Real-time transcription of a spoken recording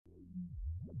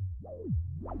Ladies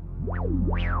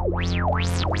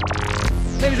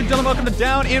and gentlemen, welcome to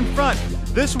Down in Front.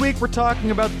 This week we're talking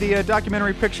about the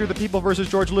documentary picture, The People versus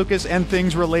George Lucas, and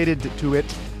things related to it.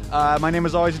 My name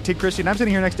is always T. Christie, and I'm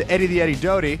sitting here next to Eddie the Eddie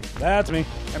Doty. That's me.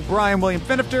 And Brian William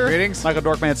Finifter. Greetings. Michael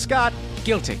Dorkman Scott.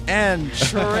 Guilty. And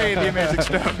Trey the Amazing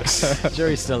Stokes.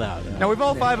 Jury's still out. Now, we've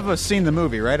all five of us seen the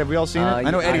movie, right? Have we all seen it?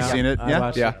 I know Eddie's seen it. I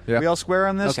watched it. We all square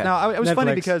on this? Okay. Now, it was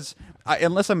funny Netflix. because,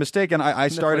 unless I'm mistaken, I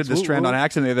started this trend on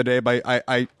accident the other day by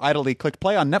I idly clicked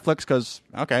play on Netflix because,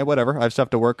 okay, whatever, I have stuff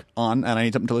to work on and I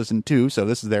need something to listen to, so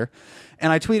this is there.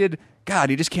 And I tweeted, God,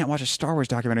 you just can't watch a Star Wars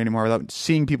documentary anymore without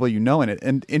seeing people you know in it.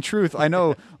 And in truth, I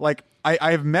know, like,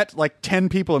 I have met like 10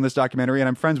 people in this documentary, and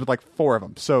I'm friends with like 4 of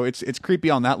them. So it's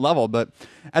creepy on that level. But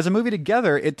as a movie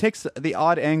together, it takes the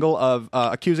odd angle of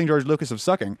accusing George Lucas of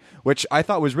sucking, which I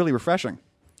thought was really refreshing.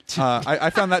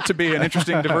 I found that to be an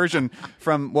interesting diversion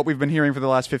from what we've been hearing for the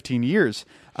last 15 years.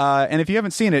 And if you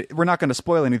haven't seen it, we're not going to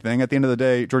spoil anything. At the end of the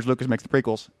day, George Lucas makes the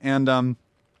prequels. And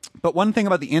but one thing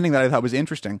about the ending that I thought was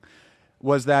interesting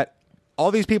was that all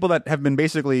these people that have been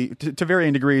basically, to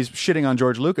varying degrees, shitting on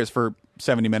George Lucas for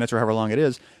 70 minutes or however long it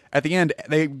is, at the end,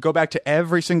 they go back to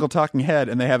every single talking head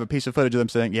and they have a piece of footage of them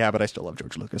saying, yeah, but I still love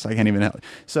George Lucas. I can't even help it.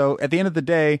 So at the end of the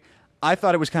day, I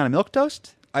thought it was kind of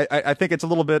milquetoast. I think it's a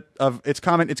little bit of, it's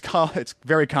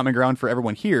very common ground for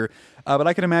everyone here, but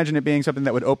I can imagine it being something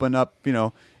that would open up, you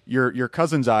know, your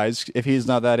cousin's eyes if he's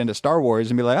not that into Star Wars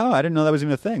and be like, oh, I didn't know that was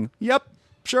even a thing. Yep,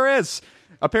 sure is.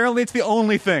 Apparently it's the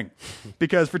only thing,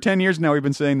 because for 10 years now we've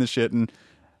been saying this shit, and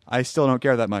I still don't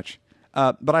care that much.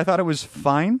 But I thought it was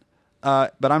fine,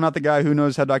 but I'm not the guy who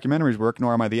knows how documentaries work,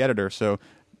 nor am I the editor, so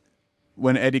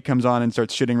when Eddie comes on and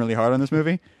starts shitting really hard on this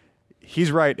movie,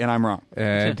 he's right and I'm wrong.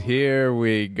 And here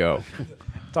we go.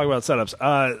 Talk about setups.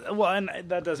 Well, and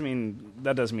that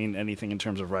doesn't mean anything in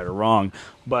terms of right or wrong,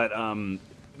 but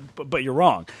you're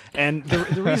wrong. And the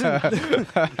reason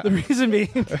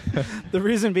the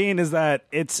reason being is that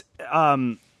it's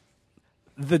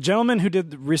the gentleman who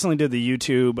recently did the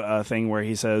YouTube thing where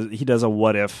he says he does a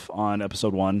what if on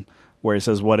episode 1 where he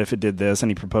says what if it did this,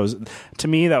 and he proposed. To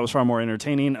me, that was far more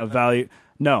entertaining. Of value.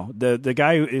 No, the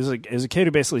guy who is a kid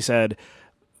who basically said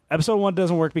episode 1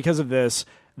 doesn't work because of this.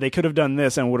 They could have done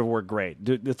this and it would have worked great.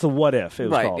 It's a what if. It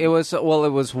was Right. called. It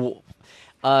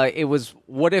was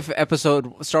what if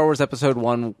Star Wars Episode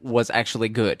 1 was actually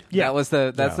good. Yeah. That's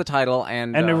the title,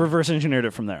 and they reverse engineered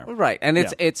it from there. Right, and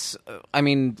it's I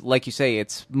mean, like you say,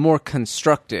 it's more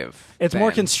constructive. It's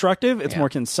more constructive. It's more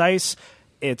concise.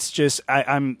 It's just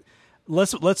I'm.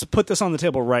 Let's put this on the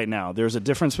table right now. There's a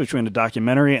difference between a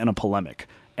documentary and a polemic,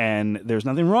 and there's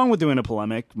nothing wrong with doing a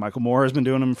polemic. Michael Moore has been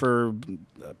doing them for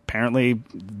apparently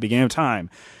the beginning of time,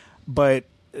 but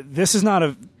this is not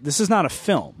a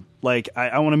film. Like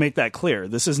I want to make that clear.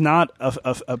 This is not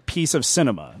a piece of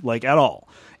cinema, like at all.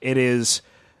 It is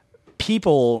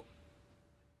people.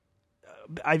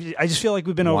 I just feel like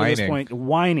we've been over this point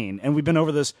whining, and we've been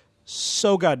over this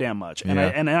so goddamn much. And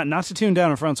and not to tune down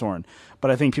a Front's horn,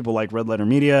 but I think people like Red Letter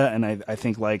Media, and I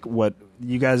think like what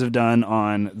you guys have done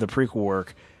on the prequel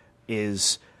work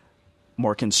is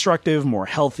more constructive, more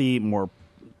healthy, more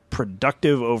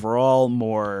productive overall,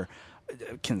 more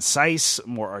concise,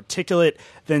 more articulate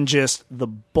than just the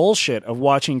bullshit of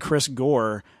watching Chris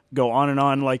Gore go on and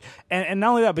on, like, and not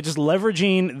only that, but just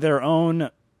leveraging their own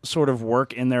sort of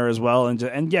work in there as well.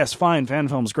 And yes, fine, fan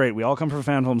film's great. We all come from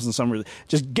fan films in some.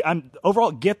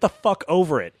 Overall, get the fuck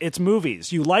over it. It's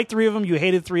movies. You like 3 of them, you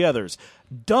hated 3 others.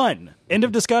 Done. End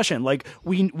of discussion. Like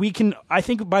we can. I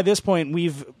think by this point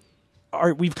we've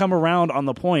come around on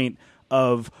the point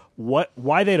of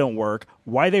why they don't work,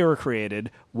 why they were created,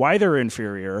 why they're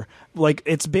inferior. Like,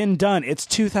 it's been done. It's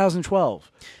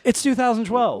 2012. It's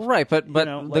 2012. Right, but you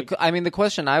know, the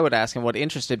question I would ask and what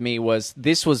interested me was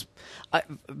this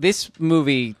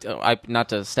movie. Not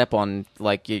to step on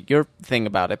like your thing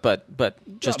about it, but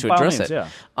just to address it. Yeah.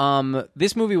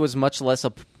 This movie was much less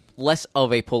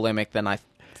of a polemic than I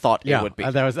thought it would be.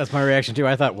 That's my reaction too.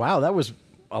 I thought, wow, that was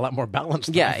a lot more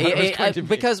balanced.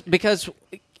 Because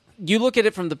you look at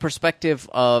it from the perspective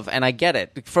of, and I get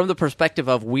it, from the perspective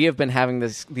of we have been having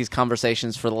these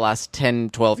conversations for the last 10,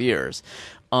 12 years.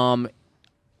 I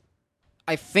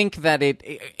think that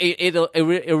it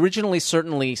originally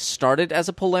certainly started as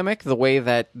a polemic, the way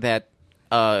that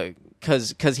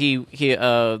because he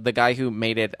the guy who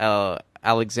made it,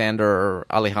 Alejandro,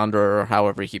 or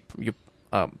however you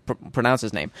pronounce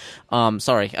his name.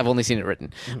 Sorry, I've only seen it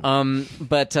written.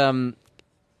 But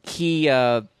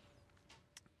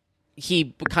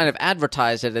he kind of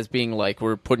advertised it as being like,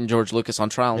 we're putting George Lucas on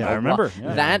trial. Yeah, I remember.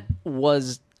 Yeah, that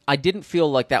was. I didn't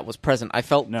feel like that was present. I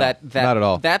felt that not at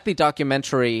all. That the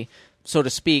documentary so to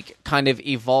speak, kind of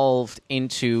evolved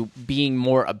into being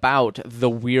more about the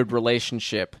weird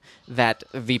relationship that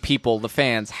the people, the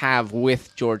fans, have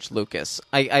with George Lucas.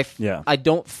 I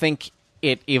don't think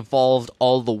it evolved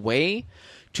all the way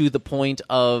to the point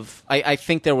of... I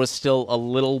think there was still a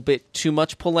little bit too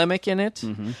much polemic in it,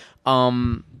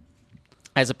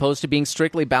 as opposed to being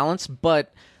strictly balanced,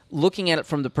 but... Looking at it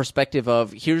from the perspective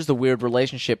of, here's the weird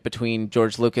relationship between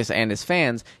George Lucas and his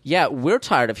fans, yeah, we're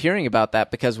tired of hearing about that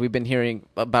because we've been hearing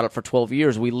about it for 12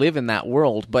 years. We live in that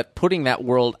world, but putting that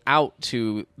world out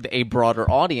to a broader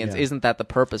audience, isn't that the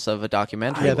purpose of a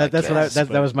documentary? Yeah,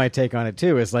 that was my take on it,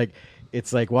 too. It's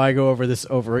like, why go over this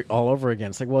all over again?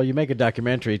 It's like, well, you make a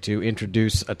documentary to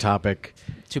introduce a topic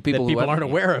to people that people aren't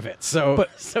aware of it. So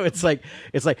it's like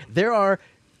there are...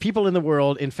 people in the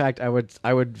world, in fact, I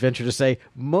would venture to say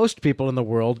most people in the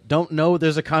world don't know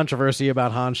there's a controversy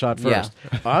about Han shot first.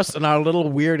 Yeah. Us and our little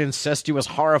weird, incestuous,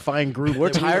 horrifying group. We're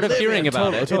tired of hearing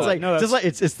about it.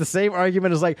 It's the same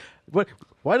argument as like, what?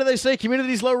 Why do they say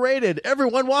Community's low rated?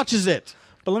 Everyone watches it.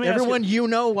 But let me Everyone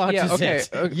watches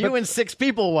it. You and 6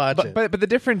 people watch it. But the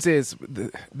difference is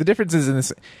the difference is in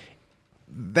this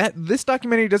that this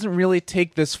documentary doesn't really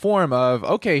take this form of,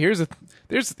 okay, here's a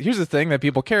thing that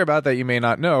people care about that you may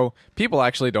not know. People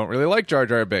actually don't really like Jar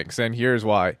Jar Binks, and here's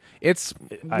why. It's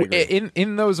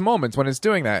in those moments when it's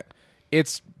doing that,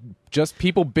 it's just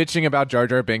people bitching about Jar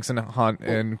Jar Binks and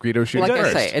Greedo shooting like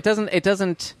first. I say,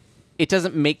 it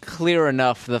doesn't make clear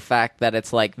enough the fact that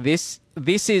it's like this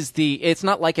is it's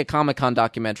not like a Comic-Con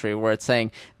documentary where it's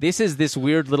saying this is this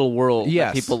weird little world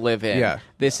that people live in. Yeah.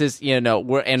 This is, here's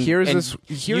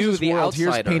this the world.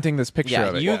 outsider. Here's painting this picture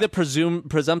of it. You, the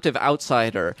presumptive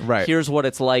outsider. Right. Here's what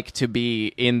it's like to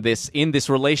be in this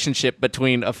relationship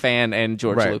between a fan and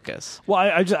George Lucas. Well,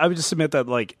 I would just submit that,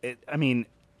 like,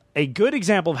 a good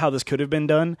example of how this could have been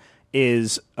done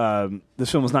is this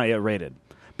film was not yet rated,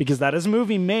 because that is a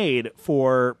movie made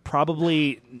for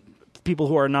probably people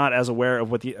who are not as aware of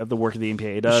what the work of the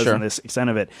MPAA does and this extent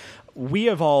of it. We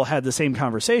have all had the same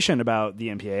conversation about the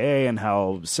MPAA and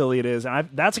how silly it is, and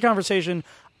that's a conversation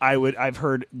I've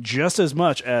heard just as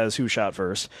much as Who Shot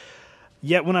First.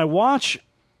 Yet when I watch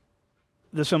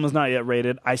this film is not yet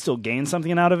rated, I still gain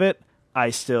something out of it.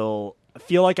 I still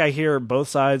feel like I hear both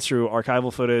sides through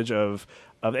archival footage of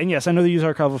and yes, I know they use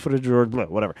archival footage or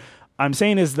whatever. I'm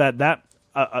saying is that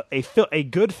a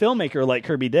good filmmaker like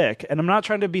Kirby Dick, and I'm not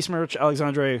trying to besmirch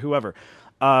Alexandre, whoever.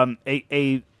 That's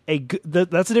the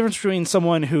difference between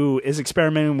someone who is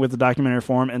experimenting with the documentary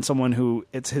form and someone who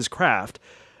it's his craft.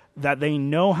 That they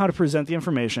know how to present the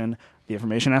information. The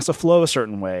information has to flow a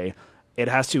certain way. It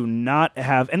has to not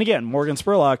have. And again, Morgan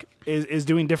Spurlock is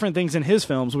doing different things in his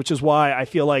films, which is why I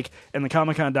feel like in the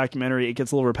Comic-Con documentary it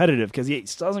gets a little repetitive because he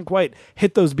doesn't quite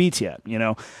hit those beats yet. You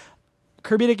know.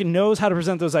 Kirby Dick knows how to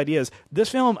present those ideas. This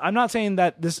film, I'm not saying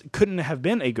that this couldn't have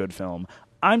been a good film.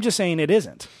 I'm just saying it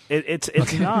isn't. It's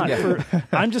not.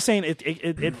 I'm just saying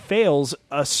it fails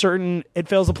it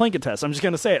fails a Plinkett test. I'm just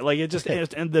going to say it. Like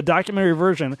and the documentary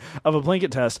version of a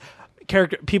Plinkett test,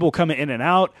 people come in and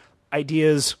out,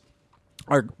 ideas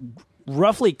are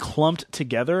roughly clumped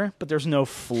together, but there's no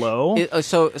flow.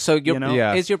 Is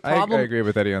your problem? I agree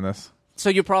with Eddie on this. So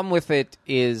your problem with it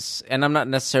is, and I'm not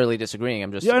necessarily disagreeing,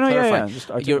 I'm just clarifying. Just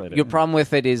your problem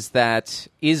with it is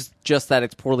just that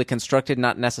it's poorly constructed,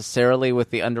 not necessarily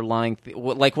with the underlying...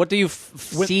 like, what do you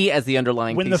see as the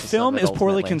underlying when the film is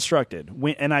poorly constructed,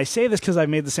 and I say this because I've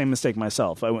made the same mistake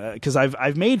myself, because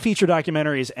I've made feature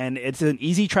documentaries, and it's an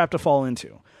easy trap to fall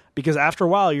into. Because after a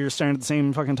while, you're staring at the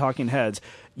same fucking talking heads.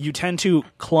 You tend to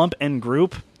clump and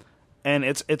group, and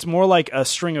it's more like a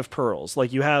string of pearls.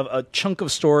 Like you have a chunk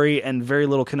of story and very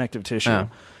little connective tissue.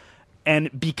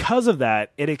 And because of that,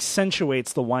 it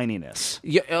accentuates the whininess.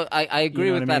 Yeah, I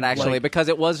agree with that, actually, because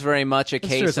it was very much a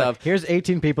case of... here's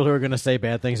 18 people who are going to say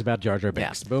bad things about Jar Jar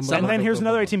Binks. Yeah. Boom, and then here's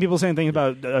another 18 people saying things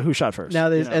about Who Shot First. Now,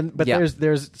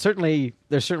 there's certainly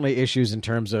issues in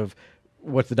terms of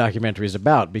what the documentary is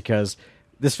about, because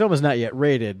this film is not yet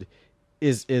rated.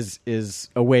 Is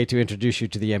a way to introduce you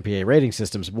to the MPAA rating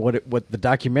systems. What the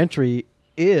documentary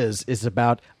is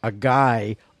about a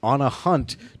guy on a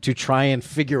hunt to try and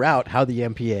figure out how the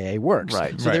MPAA works.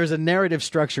 Right. So there's a narrative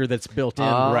structure that's built in.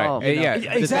 Yeah,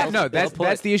 exactly. No,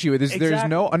 that's the issue. There's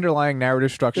no underlying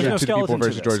narrative structure to the People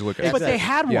versus George Lucas. But they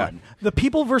had one. The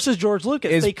People versus George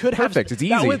Lucas. They could perfect. have. It's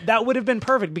easy. That would have been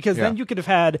perfect, because then you could have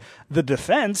had the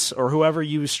defense, or whoever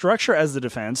you structure as the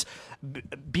defense,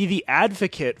 be the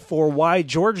advocate for why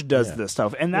George does this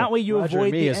stuff, and that way you Roger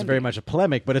avoid and Me is very much a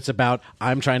polemic, but it's about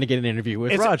I'm trying to get an interview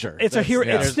with Roger.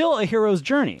 It's still a hero's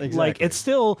journey. funny. Exactly. Like it's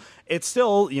still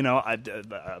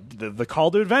the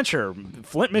Call to Adventure.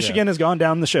 Flint, Michigan has gone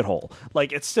down the shithole.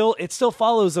 Like it still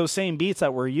follows those same beats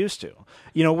that we're used to.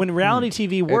 When reality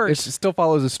TV works, it still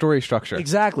follows a story structure.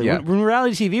 Exactly. Yeah. When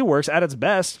reality TV works at its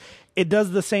best, it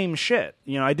does the same shit.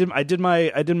 I did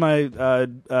my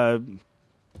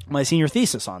my senior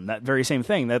thesis on that very same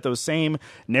thing, that those same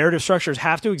narrative structures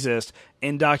have to exist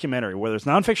in documentary. Whether it's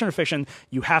nonfiction or fiction,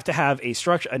 you have to have a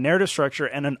narrative structure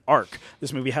and an arc.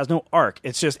 This movie has no arc.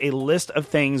 It's just a list of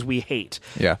things we hate.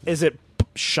 Yeah. Is it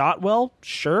shot well?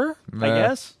 Sure, I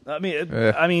guess. I'm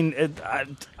trying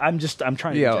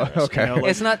to be generous, okay.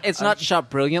 It's not shot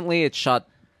brilliantly. It's shot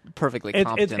perfectly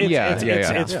competently.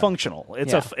 It's functional.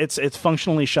 It's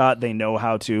functionally shot. They know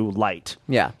how to light.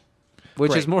 Yeah.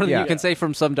 Which is more than Yeah. you can say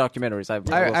from some documentaries.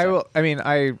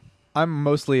 I'm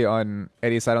mostly on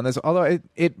Eddie's side on this. Although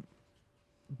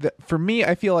for me,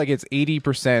 I feel like it's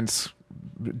 80%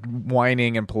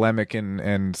 whining and polemic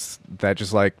and that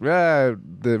just like the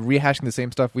rehashing the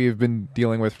same stuff we've been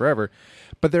dealing with forever.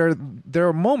 But there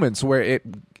are moments where it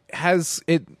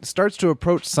starts to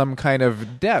approach some kind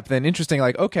of depth and interesting.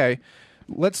 Like, okay,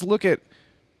 let's look at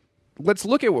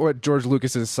what George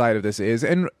Lucas's side of this is,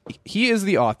 and he is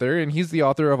the author, and he's the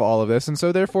author of all of this, and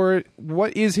so therefore,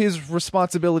 what is his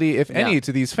responsibility, if any,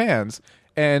 to these fans,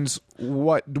 and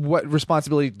what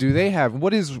responsibility do they have?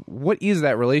 What is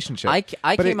that relationship? I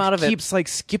came out of it. It keeps like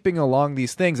skipping along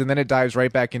these things, and then it dives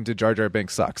right back into Jar Jar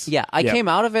Binks sucks. Yeah, I came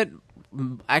out of it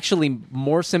actually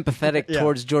more sympathetic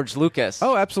towards George Lucas.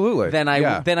 Oh, absolutely. Than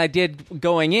I did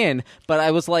going in, but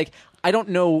I was like, I don't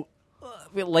know.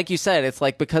 Like you said, it's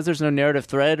like because there's no narrative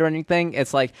thread or anything,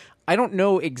 it's like I don't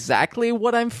know exactly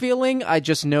what I'm feeling. I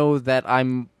just know that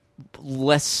I'm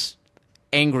less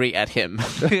angry at him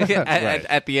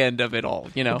at the end of it all.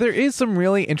 There is some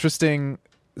really interesting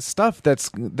stuff that's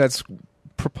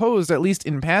proposed, at least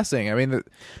in passing. I mean,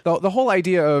 the whole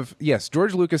idea of, yes,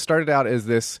 George Lucas started out as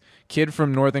this kid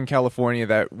from Northern California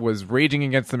that was raging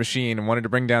against the machine and wanted to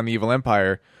bring down the evil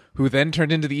empire, who then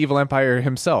turned into the evil empire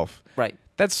himself. Right.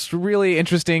 That's a really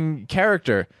interesting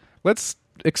character. Let's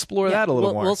explore that a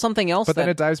little more. Well, something else, but then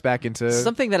it dives back into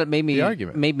something that it made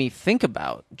me think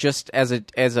about, just as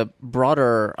a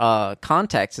broader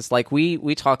context. It's like we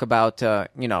talk about,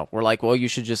 we're like, well, you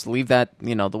should just leave that,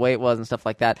 the way it was and stuff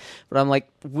like that. But I'm like,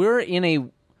 we're in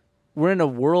a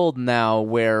world now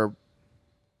where,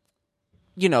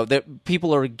 that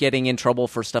people are getting in trouble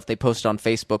for stuff they post on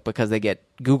Facebook because they get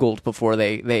Googled before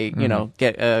they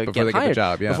get hired, get the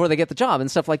job, before they get the job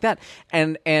and stuff like that.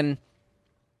 And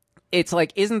it's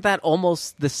like, isn't that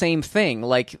almost the same thing?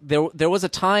 Like there was a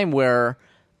time where,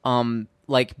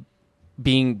 like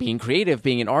being creative,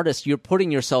 being an artist, you're putting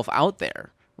yourself out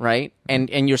there, right? And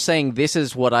you're saying, this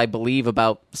is what I believe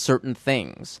about certain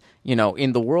things,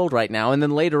 in the world right now. And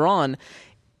then later on,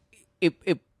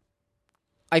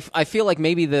 I feel like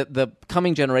maybe the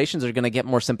coming generations are going to get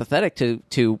more sympathetic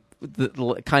to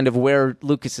the kind of where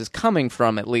Lucas is coming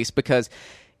from, at least, because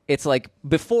it's like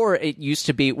before it used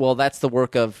to be, well, that's the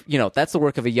work of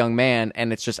a young man,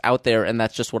 and it's just out there, and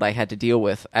that's just what I had to deal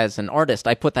with as an artist.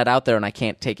 I put that out there and I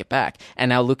can't take it back. And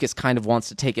now Lucas kind of wants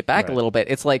to take it back a little bit.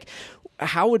 It's like,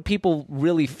 how would people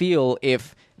really feel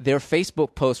if their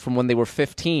Facebook post from when they were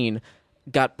 15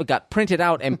 got printed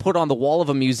out and put on the wall of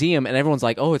a museum, and everyone's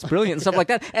like, oh, it's brilliant and stuff like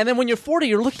that. And then when you're 40,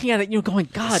 you're looking at it and you're going,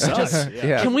 God,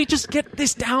 can we just get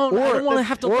this down? I don't want to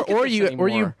have to look at this anymore. Or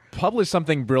you publish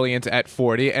something brilliant at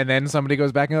 40, and then somebody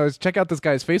goes back and goes, check out this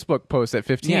guy's Facebook post at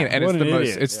 15, and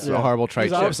it's a horrible trite.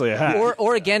 He's obviously a hack.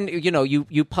 Or again,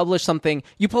 you publish something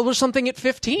at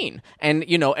 15, and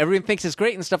everyone thinks it's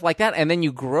great and stuff like that, and then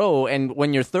you grow, and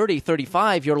when you're 30,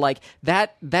 35, you're like,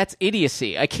 that's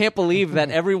idiocy. I can't believe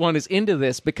that everyone is into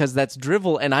this because that's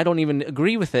drivel, and I don't even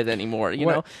agree with it anymore.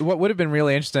 What would have been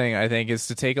really interesting, I think, is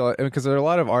to take because there are a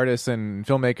lot of artists and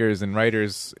filmmakers and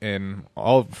writers in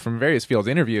all from various fields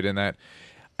interviewed in that.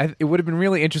 It would have been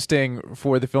really interesting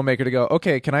for the filmmaker to go,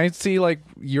 okay, can I see like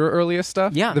your earliest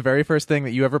stuff? Yeah. The very first thing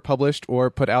that you ever published or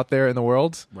put out there in the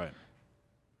world? Right.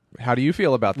 How do you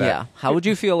feel about that? Yeah. How would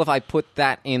you feel if I put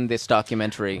that in this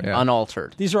documentary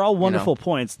unaltered? These are all wonderful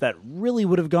points that really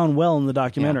would have gone well in the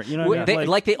documentary. Yeah.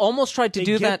 They almost tried to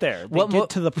do that. They get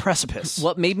to the precipice.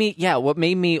 What made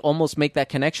me almost make that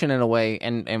connection in a way,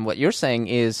 and what you're saying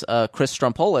is Chris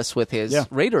Stroumpolis with his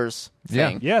Raiders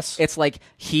thing. Yes. It's like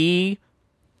he's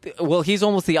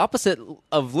almost the opposite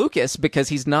of Lucas because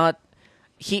he's not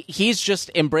he's just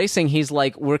embracing. He's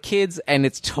like, we're kids, and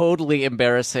it's totally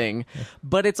embarrassing,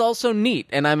 but it's also neat.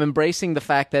 And I'm embracing the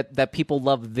fact that people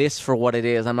love this for what it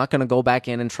is. I'm not going to go back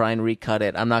in and try and recut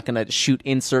it. I'm not going to shoot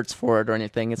inserts for it or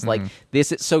anything. It's like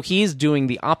this. So he's doing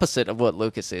the opposite of what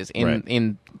Lucas is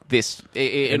in this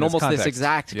in almost context. this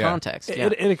exact context. Yeah.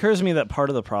 It occurs to me that part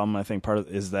of the problem, I think,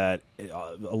 is that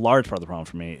a large part of the problem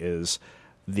for me is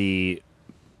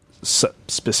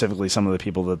specifically some of the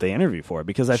people that they interview for,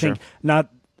 because I think not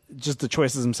just the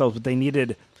choices themselves, but they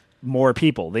needed more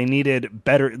people. They needed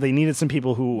some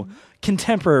people who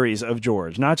contemporaries of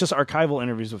George, not just archival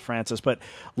interviews with Francis, but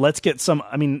let's get some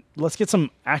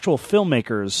actual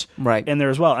filmmakers in there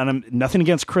as well. And I'm nothing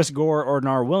against Chris Gore or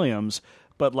Nar Williams,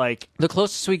 but like the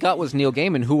closest we got was Neil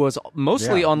Gaiman, who was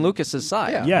mostly on Lucas's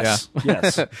side. Yes.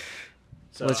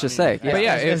 So let's just say, but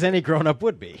yeah, as any grown up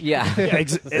would be. Yeah, and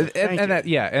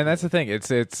that's the thing.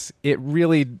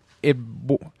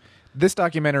 This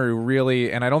documentary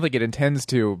really, and I don't think it intends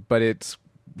to, but it's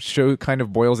kind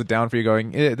of boils it down for you,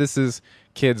 going, this is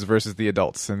kids versus the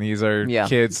adults, and these are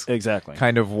kids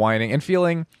kind of whining and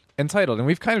feeling entitled, and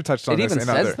we've kind of touched on it. This even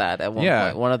says that at one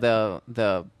point. One of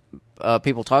the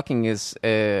people talking is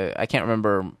I can't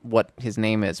remember what his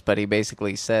name is, but he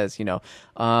basically says,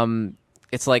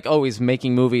 it's like, oh, he's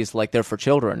making movies like they're for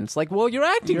children. It's like, well, you're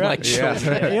acting like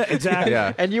children. Yeah, exactly.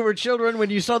 Yeah. And you were children when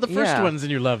you saw the first ones and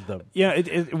you loved them. Yeah,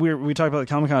 we talked about the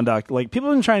Comic-Con doc. Like, people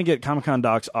have been trying to get Comic-Con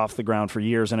docs off the ground for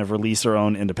years and have released their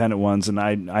own independent ones. And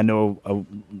I know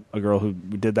a girl who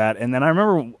did that. And then I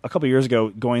remember a couple years ago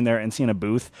going there and seeing a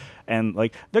booth and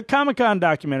like the Comic-Con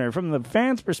documentary from the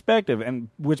fans' perspective, and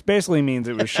which basically means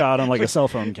it was shot on like a cell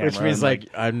phone camera. Which means like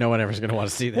no one ever's going to want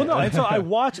to see that. Well, no, and so I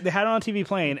watched. They had it on TV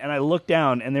playing, and I looked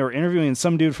down, and they were interviewing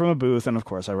some dude from a booth, and of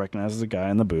course I recognized the guy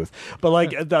in the booth. But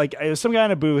like it was some guy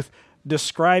in a booth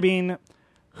describing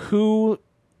who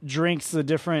drinks the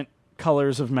different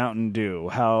colors of Mountain Dew.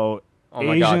 How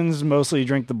Asians mostly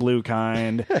drink the blue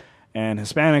kind. And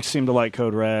Hispanics seem to like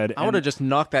Code Red. I would have just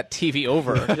knocked that TV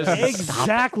over.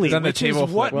 Exactly, which is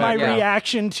what my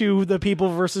reaction to the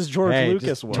people versus George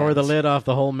Lucas was. Tore the lid off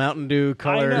the whole Mountain Dew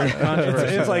color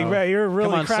controversy. It's like, man, you're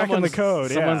really cracking the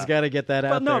code. Someone's got to get that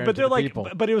out there. But they're like, people.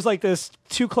 But it was like this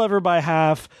too clever by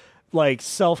half, like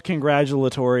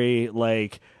self-congratulatory,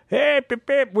 like, hey, beep,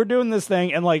 beep, we're doing this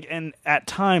thing, and at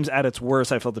times at its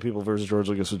worst, I felt the people versus George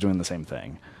Lucas was doing the same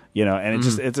thing. And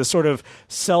it's a sort of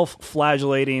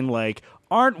self-flagellating, like,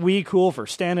 aren't we cool for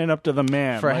standing up to the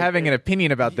man? For having an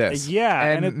opinion about this. Yeah.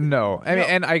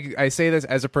 And I say this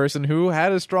as a person who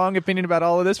had a strong opinion about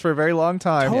all of this for a very long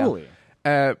time. Totally.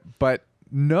 But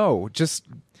no, just...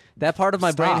 That part of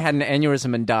my brain had an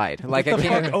aneurysm and died. Like, Get the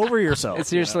fuck over yourself. It's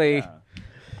seriously... Yeah.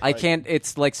 I can't.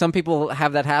 It's like some people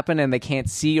have that happen and they can't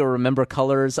see or remember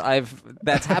colors.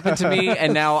 That's happened to me,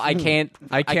 and now I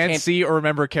can't see or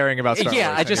remember caring about Star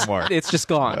Wars anymore. It's just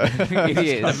gone. It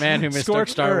is. The man who mistook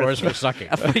Star Wars for sucking.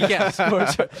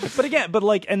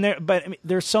 But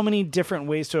there's so many different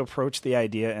ways to approach the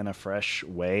idea in a fresh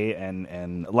way,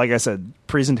 and like I said,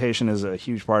 presentation is a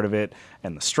huge part of it,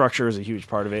 and the structure is a huge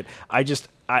part of it.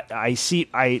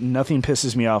 Nothing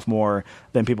pisses me off more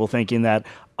than people thinking that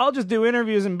I'll just do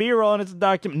interviews and B-roll and it's a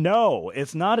document. No,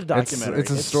 it's not a documentary. It's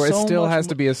a story. It still has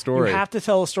to be a story. You have to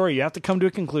tell a story. You have to come to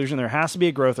a conclusion. There has to be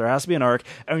a growth. There has to be an arc.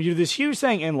 And when you do this huge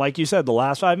thing, and like you said, the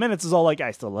last 5 minutes is all like, I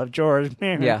still love George.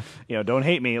 Yeah. Don't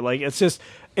hate me. Like, it's just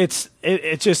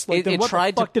like, what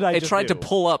the fuck did I just do? It tried to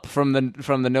pull up from the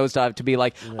nosedive to be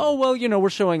like, oh, well,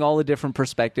 we're showing all the different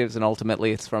perspectives, and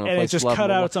ultimately it's from a place and it just of love. cut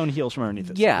out its own heels from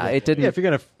underneath it. Yeah, it didn't. Yeah, if you're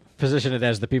going to position it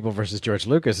as the people versus George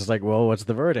Lucas, it's like, well, what's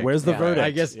the verdict? Where's the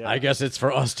verdict? I guess it's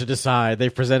for us to decide.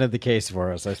 They've presented the case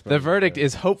for us, I suppose. The verdict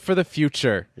is hope for the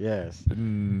future. Yes.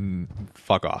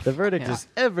 Fuck off. The verdict is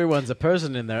everyone's a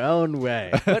person in their own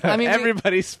way. But I mean,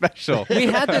 everybody's special. We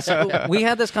had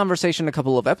this conversation a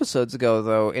couple of episodes ago,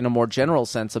 though, in a more general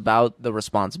sense about the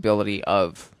responsibility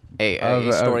of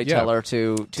a storyteller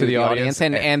to the audience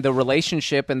and the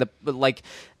relationship and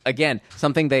again,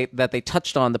 something that they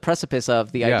touched on, the precipice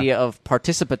of the idea of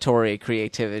participatory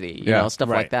creativity, stuff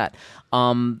like that.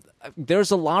 There's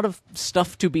a lot of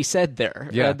stuff to be said there.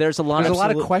 Yeah. There's a lot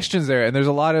of questions there, and there's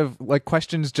a lot of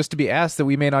questions just to be asked that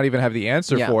we may not even have the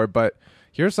answer for, but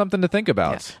here's something to think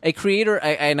about. Yeah. A creator,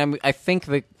 I think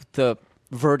the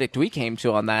verdict we came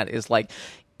to on that is like,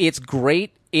 it's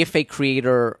great if a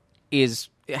creator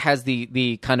has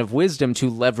the kind of wisdom to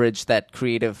leverage that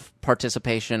creative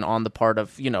participation on the part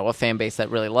of a fan base that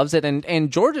really loves it,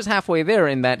 and George is halfway there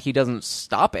in that he doesn't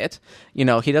stop it. He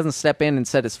doesn't step in and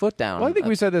set his foot down. Well, I think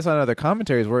we said this on other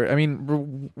commentaries where, I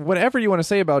mean, whatever you want to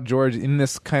say about George in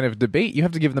this kind of debate, you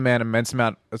have to give the man immense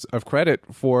amount of credit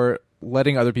for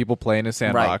letting other people play in a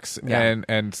sandbox, Right. Yeah.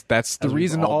 and that's the As we've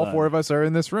reason all all done. 4 of us are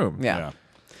in this room. Yeah.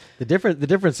 The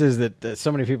difference is that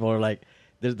so many people are like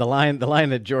the line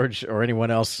that George or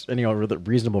anyone else, any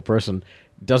reasonable person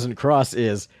doesn't cross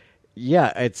is,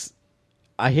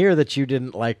 I hear that you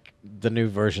didn't like the new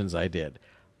versions I did.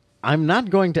 I'm not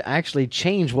going to actually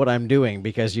change what I'm doing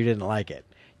because you didn't like it.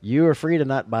 You are free to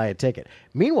not buy a ticket.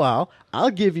 Meanwhile,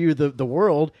 I'll give you the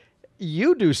world.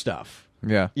 You do stuff.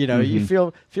 Yeah. You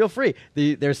feel free.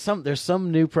 There's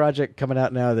some new project coming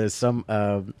out now. There's some I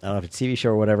don't know if it's a TV show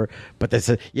or whatever, but they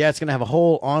said it's going to have a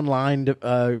whole online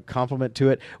complement to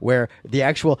it where the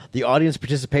audience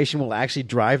participation will actually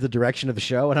drive the direction of the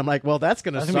show. And I'm like, well, that's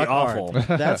going to suck awful.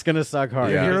 hard. That's going to suck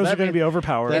hard. Yeah. Heroes That are going to means- be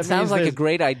overpowered. It sounds means like a there's-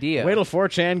 great idea. Wait till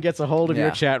 4chan gets a hold of Yeah.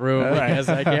 your chat room. Right. Because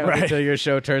I can't wait till your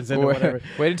show turns into whatever.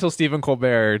 Wait until Stephen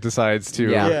Colbert decides to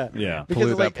Yeah. Yeah. Because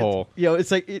Pull that poll. It's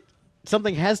like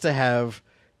something has to have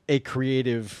a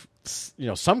creative,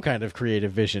 some kind of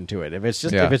creative vision to it. If it's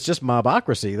just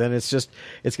mobocracy, then it's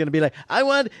going to be like, I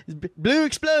want blue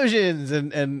explosions,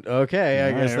 and okay,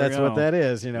 I guess there we that's what go. that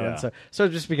is, Yeah. And so it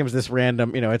just becomes this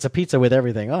random, it's a pizza with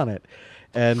everything on it.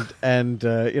 And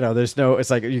there's no. It's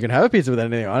like you can have a pizza with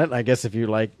anything on it. And I guess if you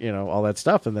like, all that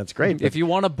stuff, then that's great. If you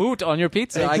want a boot on your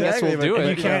pizza, I guess we'll Exactly, do but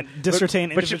it. You can't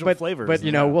dissertain individual flavors. But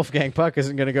Wolfgang Puck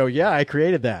isn't going to go, yeah, I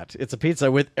created that. It's a pizza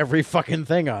with every fucking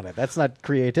thing on it. That's not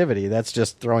creativity. That's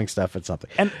just throwing stuff at something.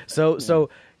 And- so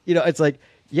it's like,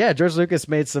 George Lucas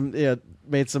made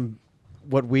some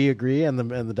what we agree and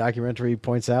the documentary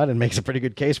points out and makes a pretty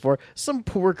good case for some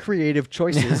poor creative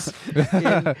choices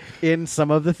in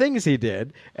some of the things he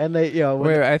did. And they,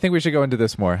 Wait, I think we should go into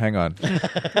this more. Hang on.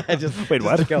 Wait,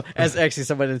 what? to go, as actually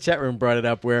somebody in the chat room brought it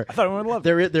up, where I thought everyone loved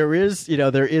there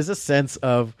is a sense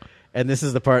of, and this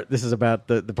is the part. This is about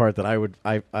the part that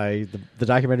the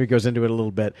documentary goes into it a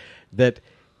little bit. That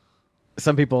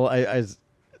some people I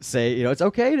say, it's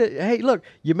okay to, hey, look,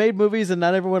 you made movies and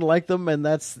not everyone liked them, and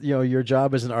that's, your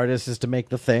job as an artist is to make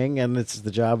the thing, and it's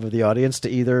the job of the audience to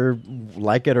either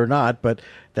like it or not, but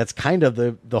that's kind of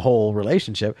the whole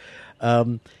relationship.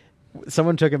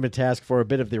 Someone took him to task for a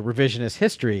bit of the revisionist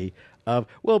history of,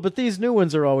 but these new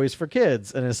ones are always for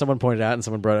kids. And as someone pointed out, and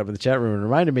someone brought it up in the chat room and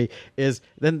reminded me, is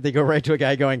then they go right to a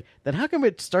guy going, then how come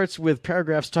it starts with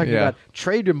paragraphs talking about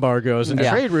trade embargoes and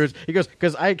trade routes? He goes,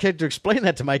 because I had to explain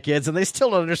that to my kids, and they still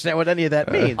don't understand what any of that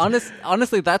means.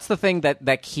 Honestly, that's the thing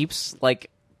that keeps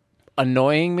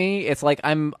annoying me. It's like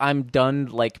I'm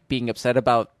done being upset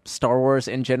about Star Wars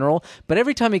in general, but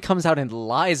every time he comes out and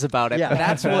lies about it,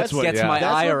 that's what gets my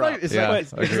ire up. It's Yeah, like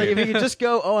if you could just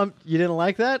go, you didn't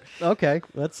like that? Okay,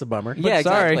 that's a bummer. Yeah,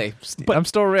 exactly. Sorry, I'm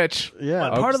still rich. Yeah.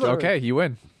 But part of the- okay, you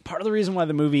win. Part of the reason why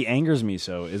the movie angers me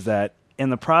so is that in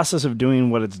the process of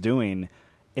doing what it's doing,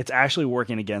 it's actually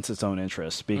working against its own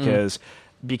interests because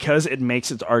it makes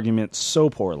its argument so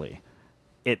poorly.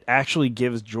 It actually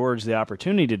gives George the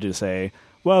opportunity to say,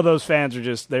 well, those fans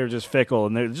they're just fickle,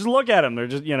 and they just look at them.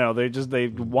 They're just, they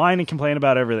whine and complain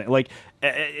about everything,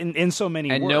 in so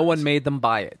many And words. no one made them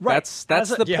buy it. Right. That's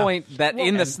the point that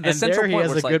in the And central there he point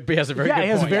has where it's he has a very good he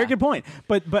has point. a very good point.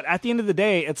 But at the end of the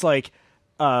day, it's like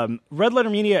Red Letter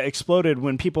Media exploded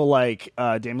when people like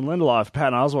Damon Lindelof,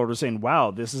 Patton Oswalt were saying, wow,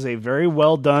 this is a very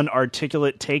well done,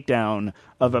 articulate takedown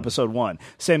of episode 1.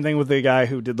 Same thing with the guy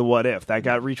who did the What If. That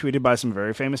got retweeted by some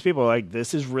very famous people. Like,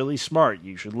 this is really smart.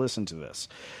 You should listen to this.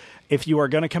 If you are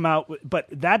going to come out, but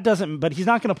he's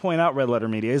not going to point out Red Letter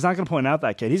Media. He's not going to point out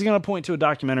that kid. He's going to point to a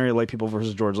documentary like People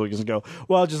versus George Lucas and go,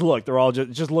 well, just look, they're all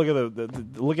just look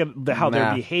at how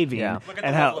they're behaving. Yeah. Look at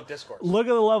the level of discourse. Look at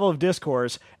the level of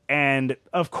discourse, and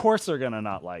of course they're going to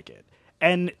not like it.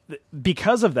 And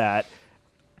because of that,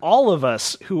 all of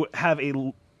us who have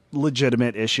a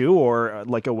legitimate issue or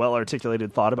a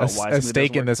well-articulated thought about why A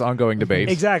stake in this ongoing debate.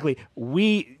 exactly,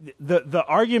 the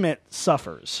argument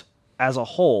suffers as a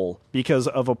whole because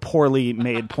of a poorly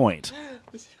made point.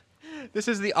 This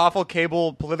is the awful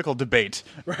cable political debate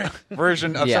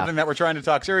version of Yeah. something that we're trying to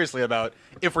talk seriously about,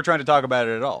 if we're trying to talk about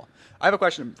it at all. I have a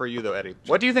question for you, though, Eddie.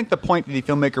 What do you think the point the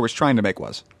filmmaker was trying to make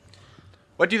was?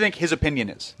 What do you think his opinion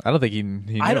is? I don't think he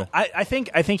knew. I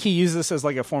think he used this as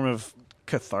a form of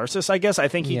catharsis, I guess. I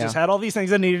think he just had all these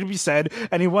things that needed to be said,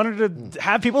 and he wanted to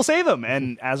have people say them,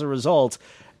 and as a result,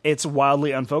 it's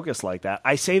wildly unfocused like that.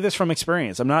 I say this from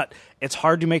experience. It's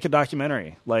hard to make a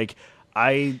documentary.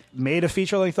 I made a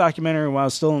feature-length documentary while I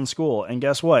was still in school, and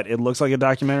guess what? It looks like a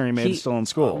documentary made still in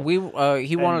school.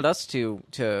 He wanted us to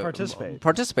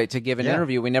participate to give an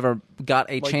interview. We never got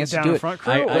a chance to Down do in it. Front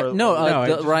Crew?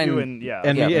 Ryan.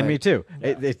 And me too.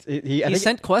 He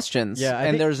sent questions, Yeah, I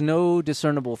and think- there's no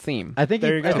discernible theme. I think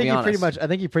There you go. To be honest.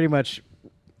 he pretty much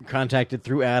contacted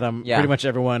through Adam Yeah. pretty much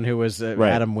everyone who was Right.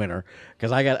 Adam winner,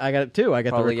 because I got it too. I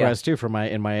got Probably, the request too for my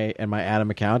in my Adam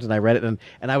account, and I read it, and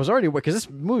I was already, because this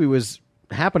movie was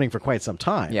happening for quite some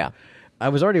time. Yeah. I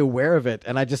was already aware of it,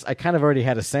 and I kind of already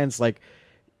had a sense like,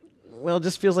 well, it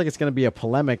just feels like it's going to be a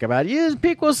polemic about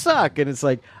prequels suck, and it's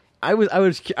like I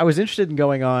was interested in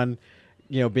going on,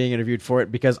 being interviewed for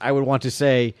it, because I would want to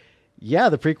say, yeah,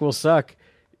 the prequels suck.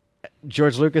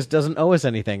 George Lucas doesn't owe us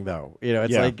anything, though.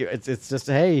 It's Yeah. like it's just,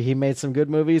 hey, he made some good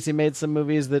movies. He made some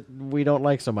movies that we don't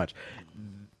like so much.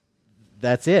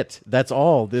 That's it. That's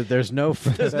all. There's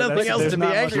nothing else there's to be not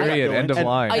much angry to about. Period. End of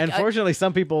line. And fortunately,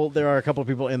 there are a couple of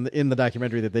people in the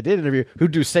documentary that they did interview who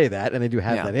do say that, and they do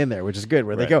have Yeah. that in there, which is good.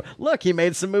 Where they Right. go, look, he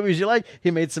made some movies you like. He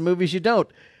made some movies you don't.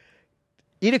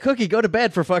 Eat a cookie, go to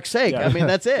bed, for fuck's sake. Yeah. I mean,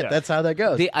 that's it. Yeah. That's how that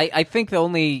goes. I think the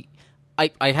only.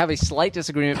 I have a slight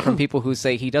disagreement from people who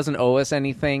say he doesn't owe us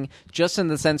anything, just in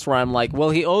the sense where I'm like,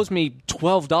 well, he owes me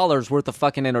 $12 worth of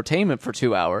fucking entertainment for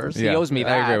 2 hours. Yeah, he owes me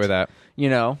that. I agree with that.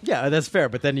 Yeah, that's fair.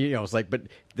 But then it's like, but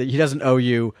he doesn't owe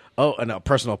you a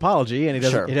personal apology, and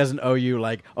Sure. he doesn't owe you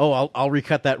like, oh, I'll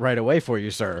recut that right away for you,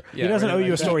 sir. He doesn't owe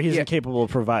you a story he's Yeah. incapable of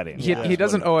providing. He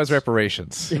doesn't owe us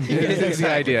reparations. Is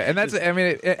the idea, and that's. I mean,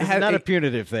 it It's has not a it,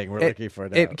 punitive thing. We're looking for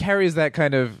now. it carries that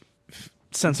kind of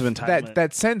sense of entitlement.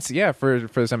 that sense,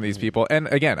 for some of these people. And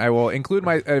again, I will include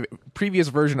my previous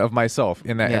version of myself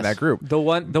in that in that group. The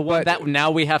one that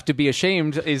now we have to be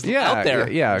ashamed is Yeah, out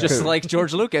there. yeah, just 'cause- like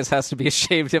George Lucas has to be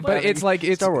ashamed of. But having it's like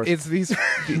Star Wars. it's these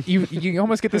you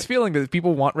almost get this feeling that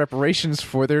people want reparations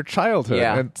for their childhood.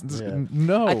 Yeah. And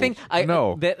no, I think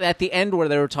no. at the end where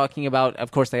they were talking about,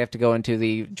 of course, they have to go into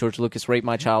the George Lucas rape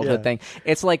my childhood Yeah. thing.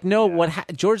 It's like, no,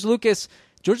 George Lucas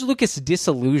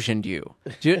disillusioned you.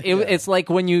 It's like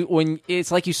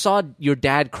it's like you saw your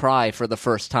dad cry for the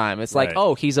first time. It's like, Right.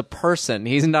 oh, he's a person.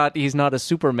 He's not a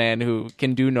Superman who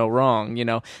can do no wrong.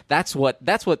 That's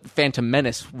what Phantom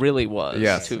Menace really was.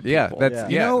 Yes, to yeah, people. that's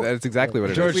that's exactly what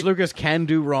it is. George Lucas can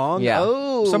do wrong. Yeah.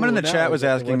 Oh, Someone in the now chat was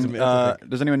that's what asking, to me.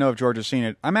 does anyone know if George has seen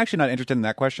it? I'm actually not interested in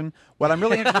that question. What I'm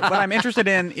really what I'm interested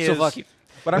in is lucky.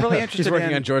 what I'm really interested She's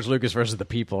working in. on George Lucas versus the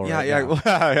people. Yeah, right yeah,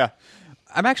 now. yeah.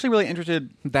 I'm actually really interested.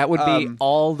 That would be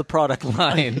all the product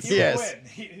lines. Yes.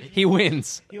 He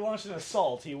wins. He launched an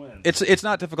assault. He wins. It's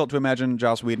not difficult to imagine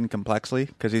Joss Whedon complexly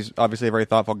because he's obviously a very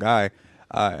thoughtful guy,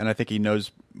 and I think he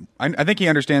knows. I think he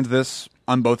understands this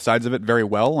on both sides of it very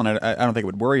well, and I don't think it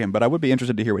would worry him. But I would be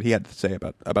interested to hear what he had to say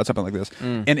about something like this,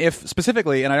 and if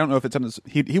specifically, and I don't know if it's something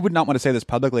he would not want to say this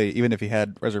publicly, even if he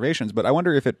had reservations. But I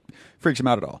wonder if it freaks him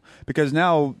out at all, because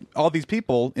now all these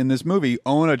people in this movie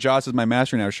own a "Joss is my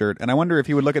master now" shirt, and I wonder if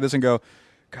he would look at this and go,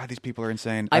 God, these people are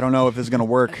insane. I don't know if this is going to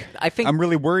work. I think I'm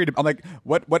really worried. I'm like,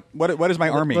 what is my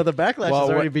army? Well, the backlash has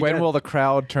already begun. when will the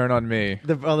crowd turn on me?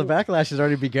 The backlash has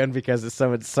already begun because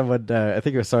someone I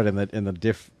think it was someone in the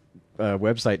Diff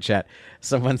website chat.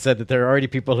 Someone said that there are already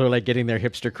people who are like getting their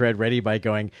hipster cred ready by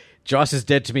going, Joss is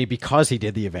dead to me because he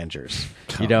did the Avengers.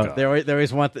 They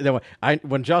always want.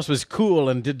 When Joss was cool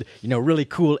and did really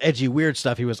cool, edgy, weird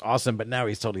stuff, he was awesome. But now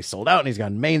he's totally sold out and he's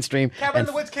gone mainstream. Cabin in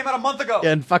the Woods came out a month ago.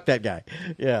 And fuck that guy.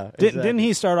 Yeah, Didn't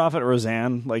he start off at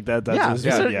Roseanne like that? That's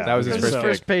that was his His first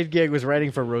first paid gig was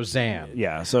writing for Roseanne.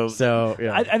 Yeah, so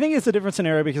yeah. I think it's a different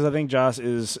scenario because I think Joss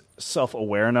is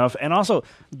self-aware enough, and also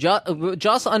Joss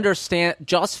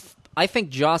I think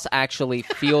Joss actually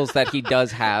feels that he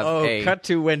does have a. Cut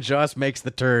to when Joss makes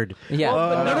the turd. Yeah,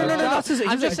 no. Joss is-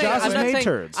 I'm just saying. Joss I'm has not made saying.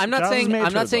 turds. I'm not Joss saying. has made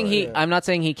I'm not turds saying he. already. I'm not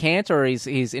saying he can't or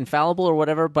he's infallible or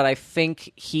whatever. But I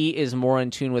think he is more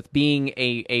in tune with being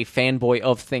a fanboy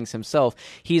of things himself.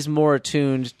 He's more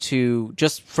attuned to,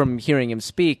 just from hearing him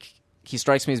speak, he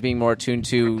strikes me as being more attuned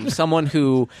to someone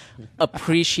who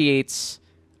appreciates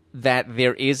that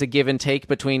there is a give and take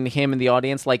between him and the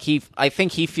audience. Like I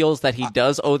think he feels that he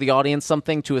does owe the audience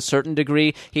something to a certain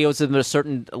degree. He owes them a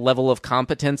certain level of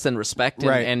competence and respect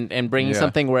and bringing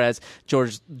something. Whereas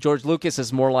George Lucas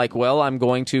is more like, well, I'm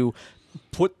going to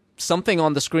put something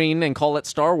on the screen and call it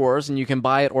Star Wars and you can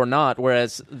buy it or not,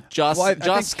 whereas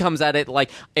Joss comes at it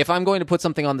like, if I'm going to put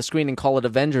something on the screen and call it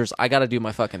Avengers, I got to do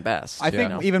my fucking best. I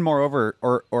think even moreover,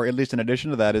 or at least in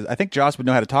addition to that, is I think Joss would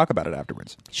know how to talk about it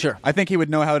afterwards. Sure. I think he would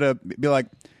know how to be like,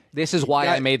 this is why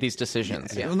I made these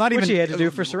decisions. well, not even Which he had to do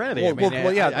for Serenity.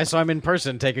 Well, yeah. I saw him in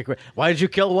person take a quick. Why did you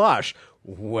kill Wash?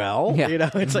 Well,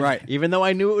 Yeah. it's like, Right. even though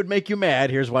I knew it would make you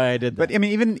mad, here's why I did that. But I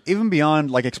mean, even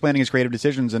beyond like explaining his creative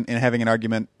decisions and having an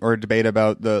argument or a debate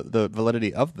about the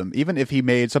validity of them, even if he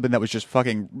made something that was just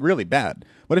fucking really bad,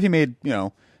 what if he made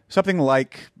something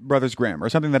like Brothers Grimm or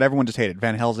something that everyone just hated,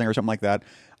 Van Helsing or something like that?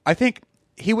 I think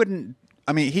he wouldn't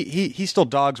I mean, he still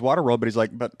dogs Waterworld, but he's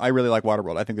like, but I really like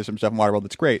Waterworld. I think there's some stuff in Waterworld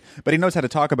that's great. But he knows how to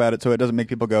talk about it so it doesn't make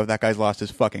people go, that guy's lost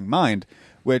his fucking mind,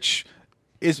 which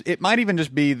is, it might even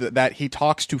just be that he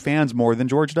talks to fans more than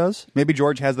George does. Maybe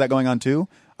George has that going on too.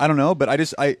 I don't know, but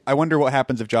I wonder what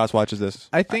happens if Joss watches this.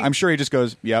 I'm sure he just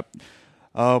goes, yep.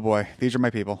 Oh boy, these are my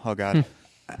people. Oh God.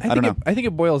 I don't know. I think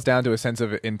it boils down to a sense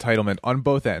of entitlement on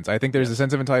both ends. I think there's a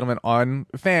sense of entitlement on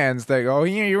fans that go,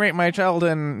 you raped my child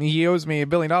and he owes me $1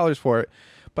 billion for it.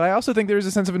 But I also think there's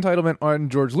a sense of entitlement on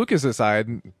George Lucas's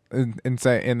side in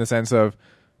the sense of,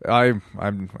 I'm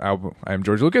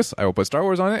George Lucas. I will put Star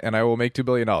Wars on it, and I will make $2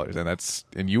 billion,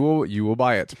 and you will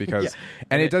buy it because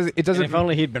and it doesn't. And if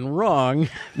only he'd been wrong.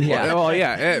 Yeah, well,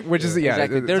 yeah, which is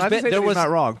Exactly. There was not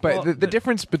wrong, but the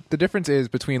difference is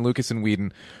between Lucas and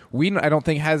Whedon. Whedon, I don't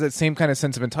think, has that same kind of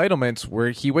sense of entitlement where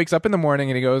he wakes up in the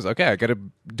morning and he goes, "Okay, I got to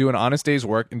do an honest day's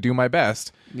work and do my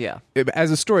best." Yeah,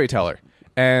 as a storyteller.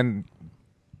 And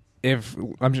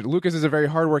Lucas is a very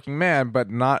hardworking man, but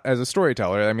not as a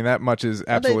storyteller. I mean, that much is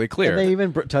absolutely clear. And they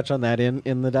even touch on that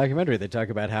in the documentary. They talk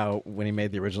about how when he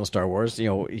made the original Star Wars, he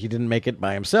didn't make it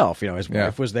by himself. His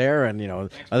wife was there, and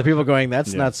other people going,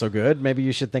 "That's not so good. Maybe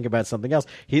you should think about something else."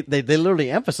 They literally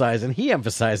emphasize, and he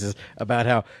emphasizes about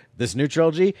how this new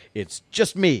trilogy, it's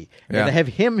just me. And they have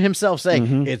him himself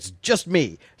saying, "It's just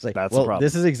me." It's like, that's the problem.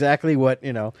 This is exactly what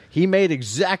he made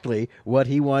exactly what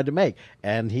he wanted to make,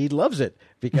 and he loves it.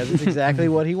 Because it's exactly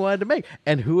what he wanted to make.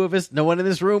 And no one in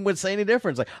this room would say any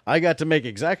difference. Like, I got to make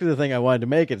exactly the thing I wanted to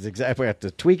make. It's exactly, I had to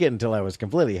tweak it until I was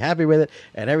completely happy with it.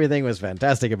 And everything was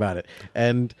fantastic about it.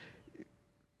 And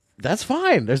that's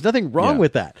fine. There's nothing wrong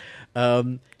with that.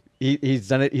 He's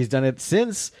done it. He's done it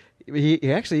since he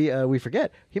actually, we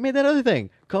forget, he made that other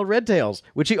thing called Red Tails,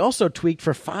 which he also tweaked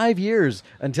for 5 years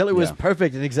until it was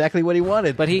perfect and exactly what he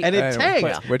wanted. But it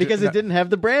tanked because it didn't have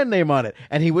the brand name on it.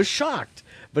 And he was shocked.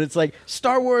 But it's like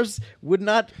Star Wars would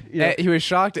not. He was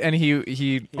shocked, and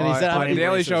he said on the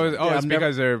Daily Show, it's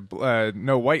because there are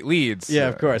no white leads. Yeah,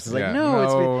 of course. It's like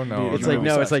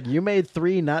it's like you made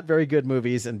 3 not very good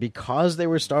movies, and because they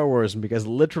were Star Wars, and because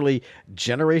literally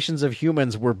generations of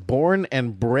humans were born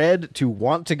and bred to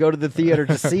want to go to the theater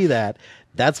to see that.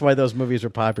 That's why those movies were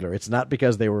popular. It's not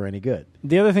because they were any good.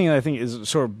 The other thing that I think is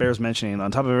sort of bears mentioning,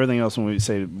 on top of everything else, when we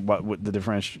say what the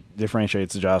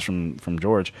differentiates Joss from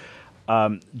George.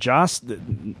 Joss,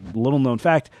 little known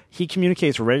fact, he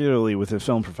communicates regularly with his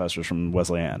film professors from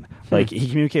Wesleyan. Like, he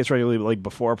communicates regularly, like,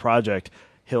 before a project,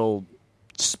 he'll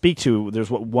speak to, there's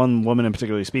one woman in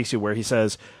particular he speaks to where he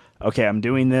says, okay, I'm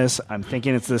doing this, I'm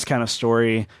thinking it's this kind of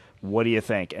story, what do you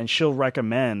think? And she'll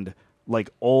recommend,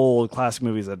 like, old classic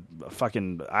movies that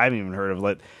fucking I haven't even heard of.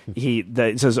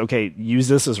 That says, okay, use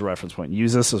this as a reference point,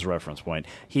 use this as a reference point.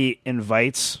 He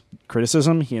invites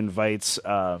criticism, he invites...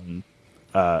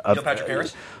 Neil Patrick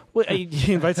Harris? Well,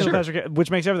 he invites Neil Patrick Harris, which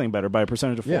makes everything better by a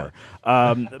percentage of 4.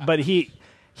 But he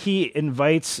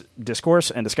invites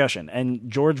discourse and discussion, and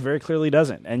George very clearly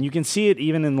doesn't. And you can see it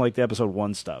even in like the episode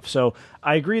 1 stuff. So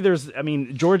I agree.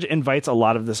 George invites a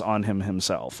lot of this on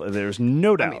himself. There's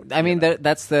no doubt.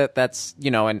 That's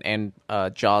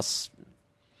Joss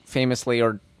famously,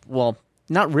 or well,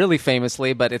 not really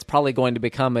famously, but it's probably going to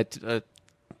become a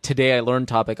Today I Learned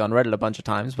topic on Reddit a bunch of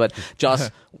times, but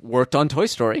Joss worked on Toy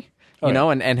Story,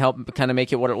 and helped kind of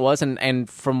make it what it was. And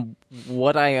from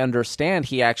what I understand,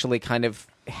 he actually kind of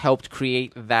helped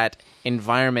create that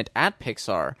environment at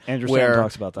Pixar. Andrew Stanton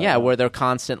talks about that. Yeah, where they're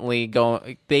constantly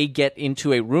they get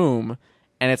into a room,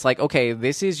 and it's like, okay,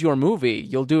 this is your movie.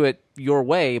 You'll do it your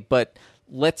way, but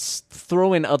let's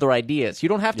throw in other ideas. You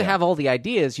don't have to have all the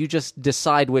ideas. You just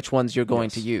decide which ones you're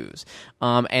going to use.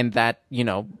 And that,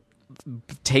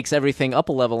 takes everything up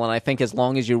a level. And I think as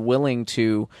long as you're willing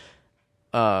to,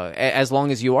 as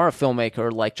long as you are a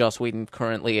filmmaker like Joss Whedon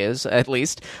currently is, at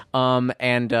least, or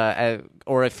a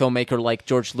filmmaker like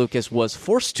George Lucas was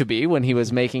forced to be when he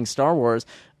was making Star Wars,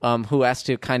 who has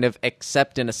to kind of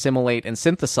accept and assimilate and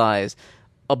synthesize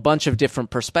a bunch of different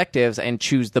perspectives and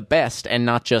choose the best and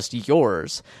not just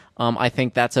yours. I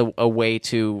think that's a way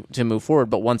to move forward.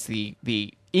 But once the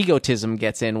egotism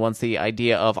gets in, once the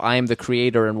idea of I am the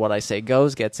creator and what I say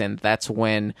goes gets in, that's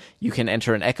when you can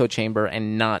enter an echo chamber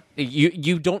and not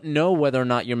you don't know whether or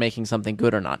not you're making something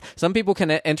good or not. Some people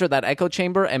can enter that echo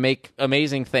chamber and make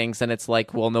amazing things, and it's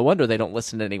like, well, no wonder they don't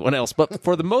listen to anyone else. But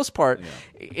for the most part,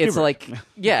 it's like,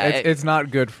 it's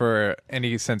not good for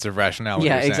any sense of rationality.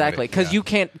 Yeah, exactly,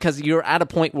 because you're at a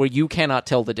point where you cannot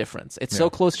tell the difference. It's so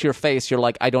close to your face, you're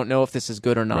like, I don't know if this is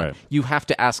good or not. Right. You have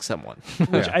to ask someone.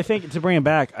 Which I think, to bring it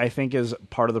back, I think is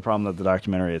part of the problem that the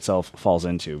documentary itself falls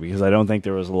into, because I don't think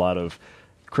there was a lot of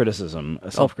criticism,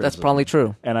 Oh, that's probably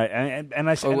true. And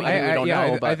I say, we don't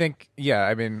know, but I think,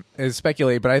 I mean, it's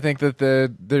speculate, but I think that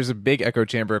there's a big echo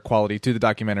chamber quality to the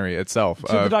documentary itself.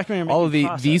 To the documentary all of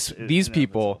these in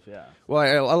people. itself, yeah.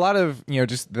 Well, a lot of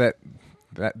just that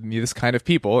this kind of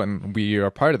people, and we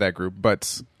are part of that group,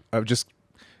 but of just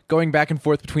going back and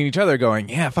forth between each other, going,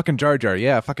 yeah, fucking Jar Jar,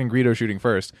 yeah, fucking Greedo shooting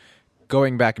first,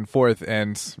 going back and forth,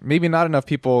 and maybe not enough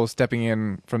people stepping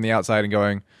in from the outside and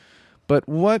going, but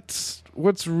what's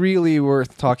really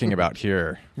worth talking about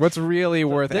here? What's really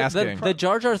worth asking? The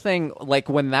Jar Jar thing, like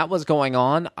when that was going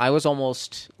on, I was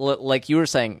almost like you were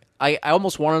saying. I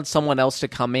almost wanted someone else to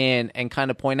come in and kind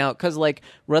of point out, because like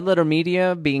Red Letter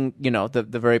Media being the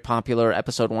very popular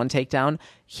episode 1 takedown,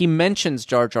 he mentions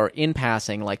Jar Jar in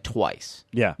passing like twice.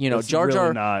 Yeah, Jar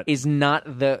Jar is not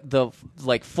the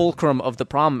like fulcrum of the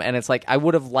problem, and it's like I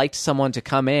would have liked someone to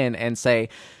come in and say,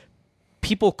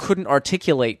 people couldn't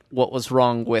articulate what was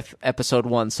wrong with episode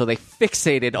 1, so they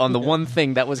fixated on the one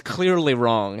thing that was clearly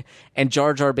wrong, and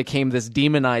Jar Jar became this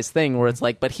demonized thing where it's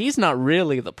like, but he's not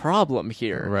really the problem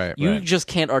here. Right. You just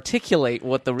can't articulate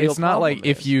what the real It's not problem like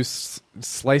if you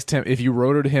sliced him, if you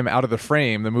rotored him out of the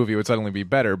frame, the movie would suddenly be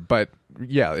better. But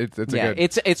yeah, it's a good.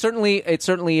 It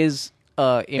certainly is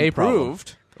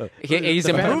improved. He's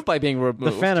improved by being removed.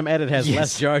 The Phantom edit has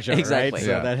less Jar Jar, exactly. right?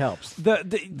 So Yeah. that helps.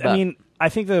 I mean, I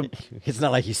think It's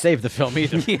not like he saved the film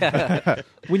either.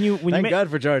 when you Thank God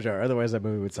for Jar Jar, otherwise that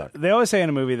movie would suck. they always say in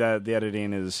a movie that the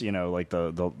editing is like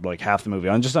the like half the movie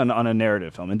on a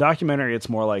narrative film. In documentary, it's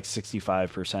more like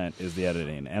 65% is the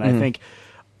editing, and I think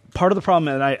part of the problem,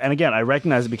 and again I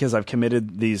recognize it because I've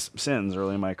committed these sins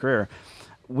early in my career.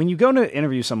 When you go to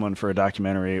interview someone for a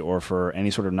documentary or for any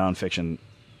sort of nonfiction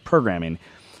programming,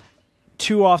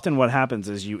 too often what happens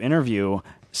is you interview,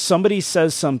 somebody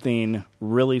says something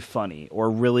really funny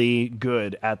or really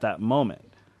good at that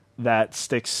moment that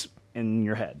sticks in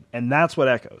your head. And that's what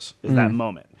echoes, is that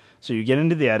moment. So you get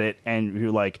into the edit and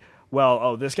you're like,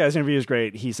 well, this guy's interview is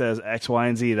great. He says X, Y,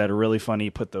 and Z that are really funny.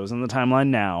 Put those in the timeline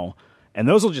now. And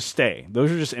those will just stay.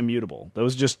 Those are just immutable.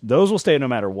 Those will stay no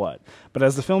matter what. But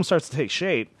as the film starts to take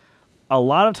shape, a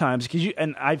lot of times,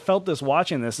 and I felt this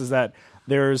watching this, is that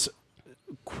there's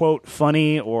quote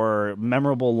funny or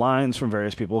memorable lines from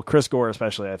various people. Chris Gore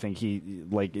especially, I think he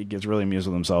gets really amused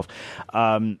with himself.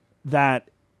 That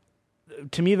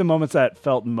to me, the moments that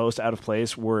felt most out of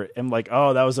place were like,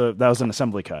 oh, that was an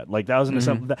assembly cut. Like that was an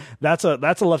assembly. That's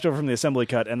a leftover from the assembly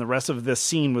cut, and the rest of this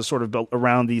scene was sort of built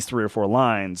around these 3 or 4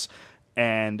 lines.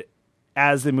 And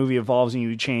as the movie evolves and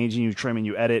you change and you trim and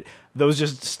you edit, those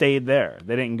just stayed there.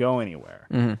 They didn't go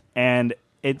anywhere. And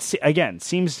it again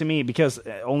seems to me, because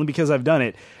I've done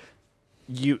it,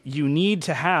 you need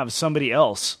to have somebody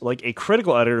else, like a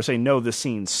critical editor, say, no, this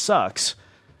scene sucks.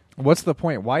 What's the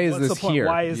point? Why is this here?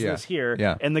 Why is this here?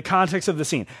 Yeah. In the context of the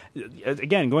scene.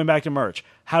 Again, going back to Murch,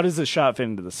 how does this shot fit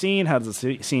into the scene? How does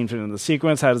the scene fit into the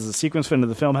sequence? How does the sequence fit into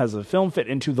the film? How does the film fit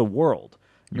into the world?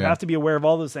 You have to be aware of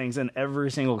all those things in every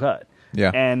single cut.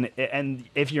 Yeah. And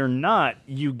if you're not,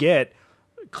 you get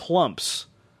clumps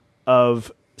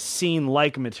of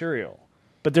scene-like material.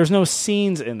 But there's no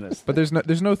scenes in this. But there's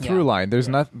no through line. There's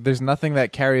nothing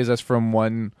that carries us from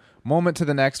one moment to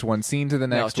the next, one scene to the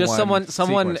next. No, just one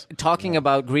someone sequence. talking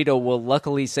about Greedo will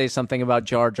luckily say something about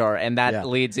Jar Jar, and that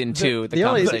leads into the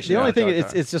conversation. The only about thing, Jar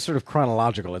Jar. it's just sort of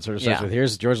chronological. It sort of starts with,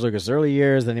 here's George Lucas' early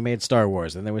years, then he made Star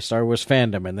Wars, and then with Star Wars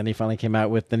fandom, and then he finally came out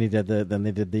with, then they did the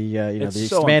It's the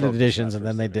so expanded unfocused, editions, and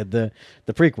then they did the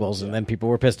prequels, and then people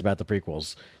were pissed about the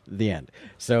prequels. The end.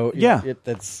 So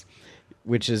that's.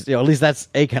 Which is, at least that's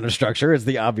a kind of structure. It's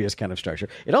the obvious kind of structure.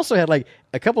 It also had like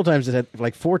a couple times, it had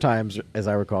like 4 times, as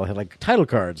I recall, it had like title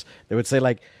cards. They would say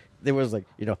like, there was like,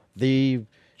 the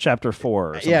Chapter 4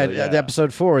 or something. the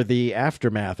episode 4, the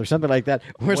aftermath or something like that.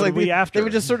 Where it's What like are we after? they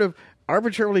would just sort of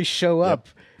arbitrarily show up,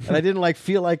 and I didn't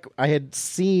feel like I had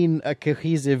seen a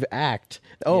cohesive act.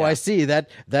 Oh, I see that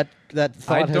thought.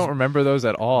 I don't remember those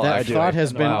at all. That thought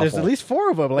has been. There's at least 4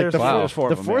 of them. Like There's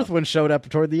four of the them, 4th one showed up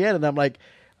toward the end, and I'm like,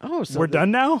 oh, so we're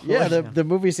done now? Yeah, the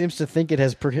movie seems to think it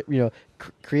has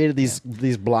created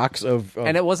these blocks of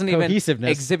and it wasn't even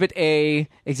cohesiveness. Exhibit A,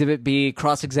 Exhibit B,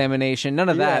 cross-examination, none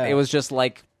of that. It was just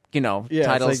like,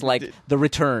 titles like The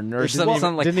Return or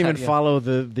something like that. Didn't even follow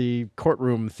the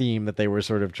courtroom theme that they were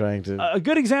sort of trying to. A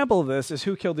good example of this is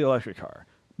Who Killed the Electric Car?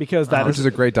 Because which is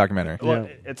a great documentary. Well,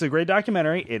 it's a great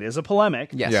documentary. It is a polemic.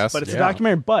 Yes. But it's a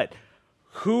documentary. But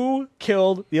who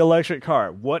killed the electric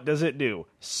car? What does it do?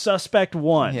 Suspect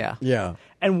 1. Yeah.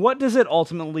 And what does it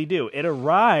ultimately do? It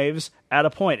arrives at a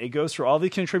point. It goes through all the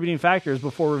contributing factors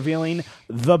before revealing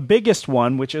the biggest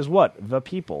one, which is what? The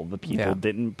people. The people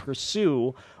didn't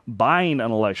pursue buying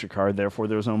an electric car, therefore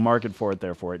there's no market for it,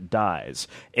 therefore it dies.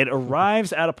 It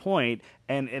arrives at a point,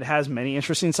 and it has many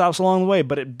interesting stops along the way,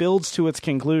 but it builds to its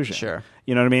conclusion. Sure.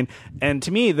 You know what I mean? And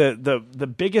to me,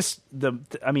 the biggest,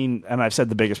 I mean, and I've said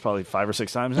the biggest probably 5 or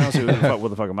 6 times now, so what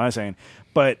the fuck am I saying?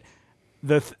 But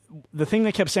the thing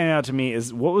that kept standing out to me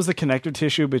is, what was the connective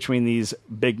tissue between these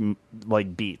big,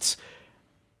 like, beats?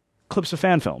 Clips of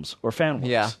fan films or fan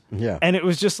works. Yeah. And it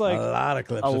was just like a lot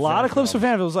of clips of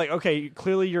fan films. Like, okay,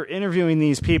 clearly you're interviewing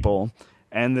these people,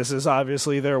 and this is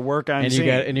obviously their work on and scene.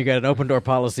 you got an open door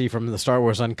policy from the Star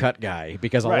Wars Uncut guy,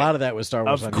 because a Right. lot of that was Star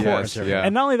Wars Of Uncut. course. material. Yeah.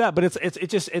 And not only that, but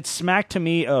it smacked to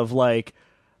me of like,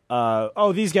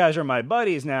 oh, these guys are my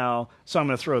buddies now, so I'm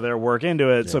going to throw their work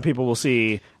into it so people will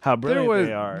see how brilliant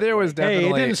they are. There was Hey,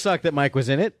 definitely. it didn't suck that Mike was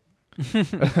in it.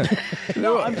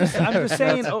 No, I'm just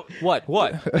saying. Oh, What?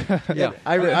 Yeah,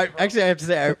 I actually, I have to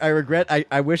say, I regret.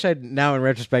 I wish I'd now in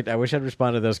retrospect, I wish I'd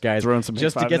responded to those guys Throwing some Pink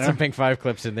just to Five get in some there. Pink 5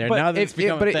 clips in there. But now that if- it's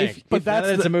become but a thing. if- but Now that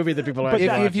that's it's the- a movie that people are. but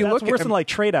if you that's look worse at- than like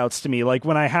trade outs to me. Like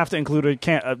when I have to include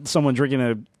someone drinking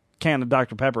a can of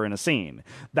Dr. Pepper in a scene.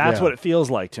 That's Yeah. what it feels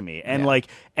like to me. And like,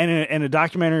 and in a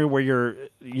documentary where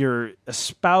you're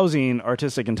espousing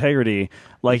artistic integrity,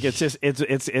 like it's just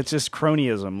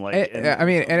cronyism. Like, I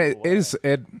mean, and it is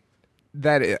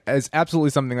that is absolutely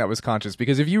something that was conscious,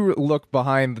 because if you look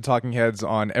behind the talking heads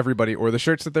on everybody or the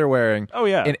shirts that they're wearing, Oh,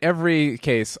 yeah. in every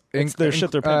case, It's their shit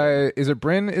they're pimping. is it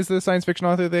Bryn is the science fiction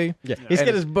author? Yeah, he's and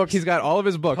got his books. He's got all of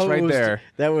his books right posed. there,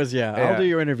 That was Yeah. I'll do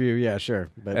your interview. Yeah, sure.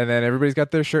 But and then everybody's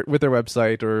got their shirt with their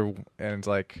website, and it's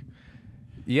like,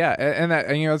 yeah, and that,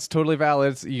 and you know, it's totally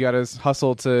valid. You got to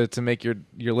hustle to make your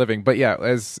living. But yeah,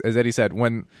 as Eddie said,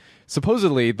 when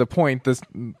supposedly the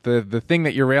thing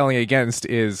that you're railing against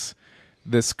is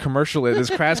this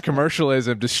crass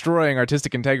commercialism destroying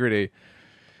artistic integrity,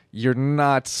 you're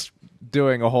not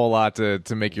doing a whole lot to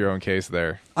make your own case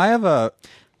there. I have a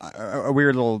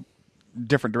weird little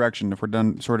different direction if we're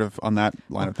done sort of on that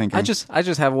line of thinking. I just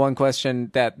have one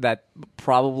question that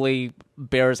probably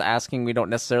bears asking. We don't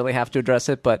necessarily have to address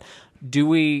it, but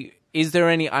is there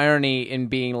any irony in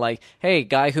being like, hey,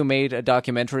 guy who made a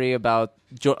documentary about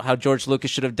how George Lucas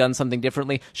should have done something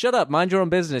differently, shut up, mind your own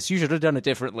business, you should have done it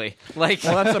differently. Like,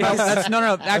 Well,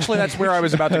 no. Actually, that's where I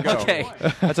was about to go. Okay.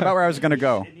 That's about where I was going to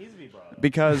go.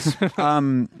 Because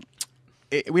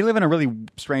we live in a really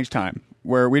strange time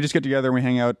where we just get together and we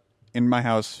hang out in my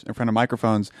house in front of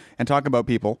microphones and talk about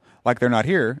people like they're not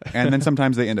here, and then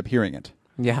sometimes they end up hearing it.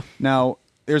 yeah. Now,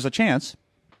 there's a chance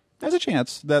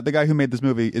that the guy who made this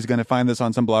movie is going to find this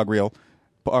on some blog reel,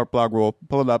 or blog rule,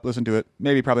 pull it up, listen to it,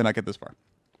 maybe probably not get this far.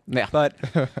 Yeah. But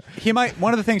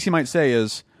one of the things he might say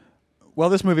is, well,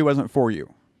 this movie wasn't for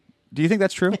you. Do you think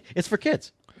that's true? it's for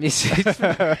kids. I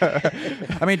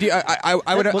mean,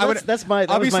 I would. That's my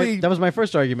obviously that was my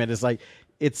first argument. Is like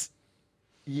it's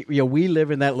we live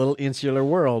in that little insular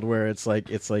world where it's like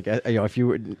if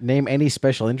you name any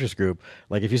special interest group,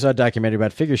 like if you saw a documentary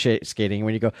about figure skating,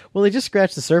 when you go, well, they just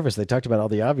scratched the surface, they talked about all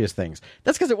the obvious things.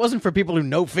 That's because it wasn't for people who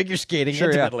know figure skating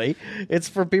intimately. Yeah. It's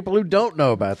for people who don't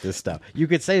know about this stuff. You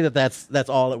could say that's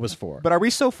all it was for. But are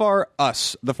we so far,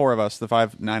 us, the 4 of us, the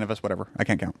 5, 9 of us, whatever, I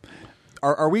can't count.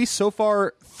 Are we so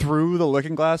far through the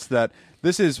looking glass that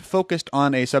this is focused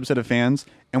on a subset of fans,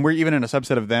 and we're even in a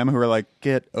subset of them who are like,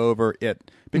 get over it?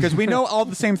 Because we know all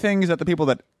the same things that the people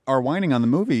that are whining on the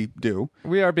movie do.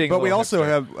 We are being, but a we little also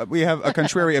hipster. have a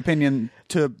contrary opinion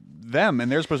to them,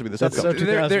 and they're supposed to be the That's so subculture.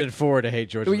 2004 to hate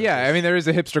George Lucas. Yeah, I mean, there is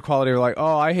a hipster quality of like,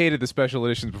 oh, I hated the special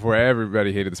editions before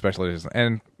everybody hated the special editions,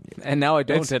 and now I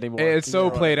don't anymore. It's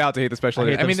so played out to hate the special I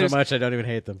hate editions. them so much I don't even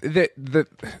hate them.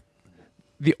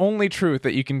 The only truth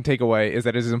that you can take away is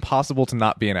that it is impossible to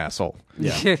not be an asshole.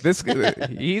 Yeah.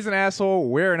 He's an asshole.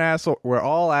 We're an asshole. We're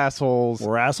all assholes.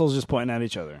 we're assholes just pointing at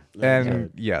each other.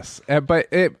 And yes, but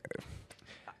it.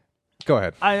 Go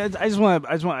ahead. I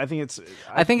think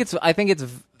it's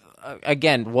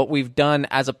again, what we've done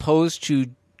as opposed to,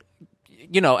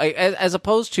 as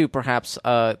opposed to perhaps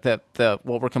the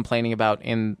what we're complaining about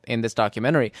in this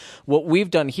documentary. What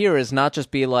we've done here is not just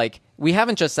be like, we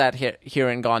haven't just sat here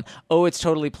and gone, oh, it's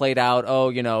totally played out. Oh,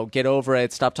 get over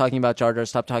it. Stop talking about Jar Jar.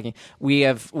 Stop talking. We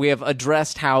have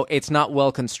addressed how it's not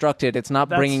well constructed. It's not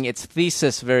bringing its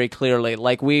thesis very clearly.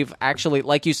 Like we've actually,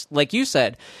 like you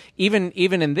said, even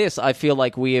in this, I feel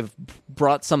like we have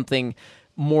brought something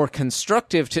more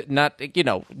constructive to not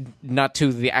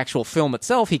to the actual film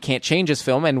itself. He can't change his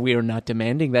film, and we are not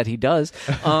demanding that he does.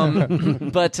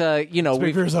 But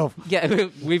Speak for yourself. Yeah,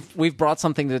 we've brought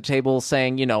something to the table,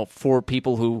 saying for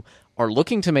people who are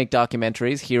looking to make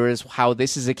documentaries, here is how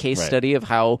this is a case study of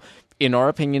how, in our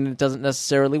opinion, it doesn't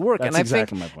necessarily work. That's and I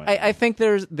exactly think my point. I think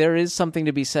there is something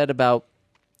to be said about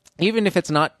even if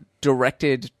it's not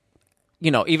directed,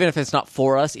 even if it's not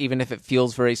for us, even if it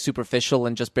feels very superficial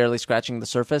and just barely scratching the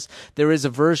surface, there is a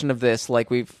version of this, like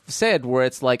we've said, where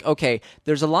it's like, okay,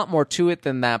 there's a lot more to it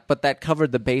than that, but that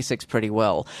covered the basics pretty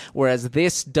well. Whereas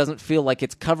this doesn't feel like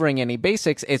it's covering any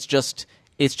basics. It's just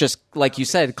like you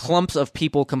said, clumps of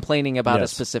people complaining about a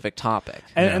specific topic.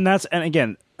 And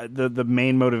again, the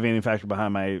main motivating factor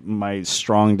behind my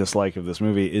strong dislike of this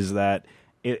movie is that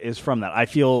it is from that. I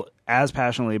feel as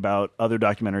passionately about other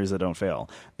documentaries that don't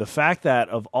fail. The fact that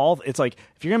it's like,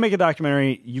 if you're gonna make a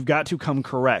documentary, you've got to come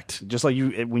correct. Just like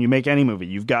when you make any movie,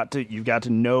 you've got to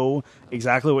know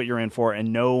exactly what you're in for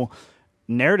and know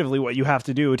narratively what you have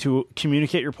to do to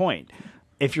communicate your point.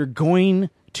 If you're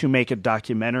going to make a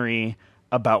documentary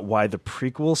about why the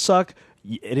prequels suck,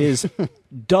 it is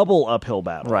double uphill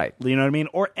battle. Right. You know what I mean?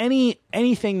 Or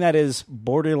anything that is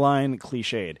borderline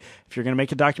cliched. If you're going to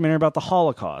make a documentary about the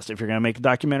Holocaust, if you're going to make a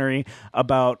documentary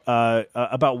about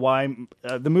why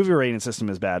the movie rating system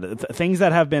is bad, things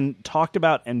that have been talked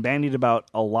about and bandied about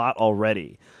a lot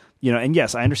already. And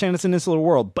yes, I understand it's an insular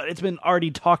world, but it's been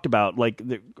already talked about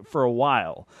for a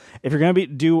while. If you're going to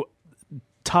do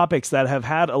topics that have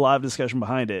had a lot of discussion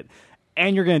behind it,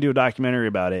 and you're going to do a documentary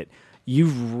about it,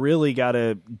 you've really got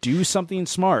to do something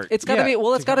smart. It's got to be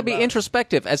it's got to be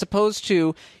introspective, as opposed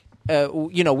to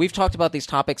we've talked about these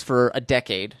topics for a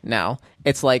decade now.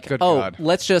 It's like, God.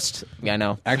 Let's just I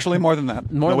know. Actually, more than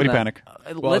that. Nobody panic.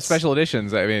 Well, special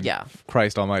editions. I mean,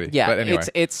 Christ Almighty. Yeah, but anyway,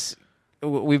 it's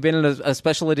we've been in a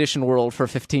special edition world for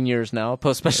 15 years now,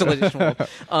 post special edition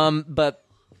world. But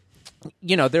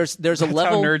there's a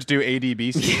level. How nerds do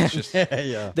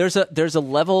ADBC. There's a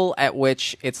level at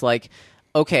which it's like,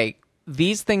 okay,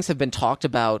 these things have been talked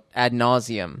about ad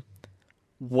nauseum.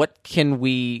 What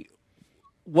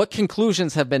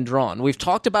conclusions have been drawn? We've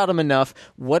talked about them enough.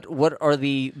 What are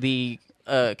the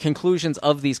conclusions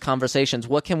of these conversations?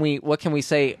 What can we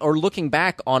say? Or looking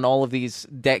back on all of these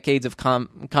decades of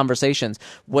conversations,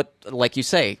 what, like you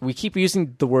say, we keep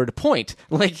using the word point.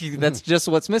 Like that's just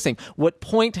what's missing. What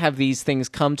point have these things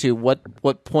come to?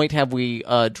 What point have we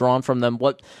drawn from them?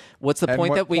 What's the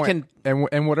point that we can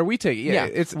and what are we taking? Yeah,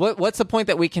 it's what's the point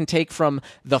that we can take from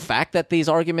the fact that these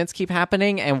arguments keep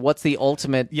happening, and what's the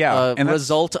ultimate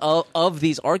result of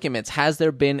these arguments? Has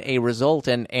there been a result?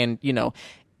 And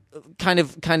kind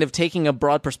of taking a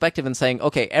broad perspective and saying,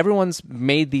 okay, everyone's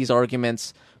made these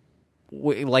arguments.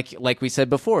 Like we said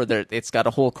before, it's got a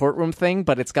whole courtroom thing,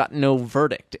 but it's got no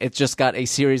verdict. It's just got a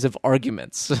series of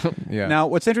arguments. Yeah. Now,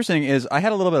 what's interesting is I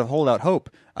had a little bit of holdout hope,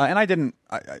 and I didn't.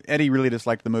 Eddie really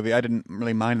disliked the movie. I didn't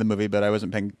really mind the movie, but I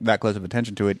wasn't paying that close of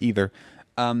attention to it either.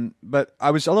 But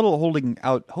I was a little holding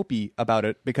out hopey about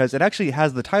it because it actually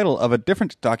has the title of a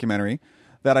different documentary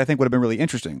that I think would have been really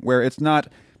interesting, where it's not,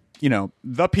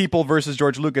 the people versus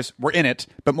George Lucas were in it,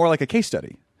 but more like a case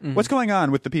study. Mm-hmm. What's going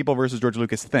on with the people versus George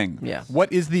Lucas thing? Yeah.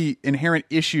 What is the inherent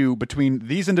issue between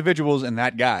these individuals and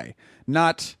that guy?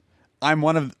 Not, I'm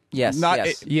one of... Yes, not,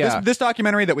 yes. This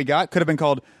documentary that we got could have been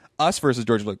called Us versus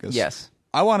George Lucas. Yes.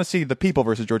 I want to see the people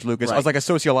versus George Lucas as like a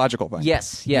sociological thing.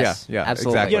 Yes, Yeah,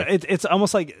 absolutely. exactly. It's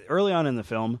almost like early on in the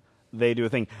film, they do a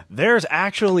thing. There's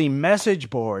actually message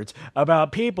boards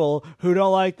about people who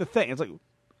don't like the thing. It's like,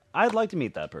 I'd like to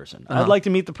meet that person. I'd like to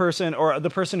meet the person, or the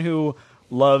person who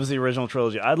loves the original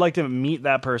trilogy. I'd like to meet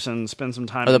that person, spend some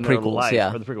time in their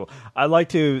life. Or the prequel. I'd like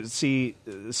to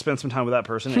spend some time with that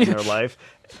person in their life.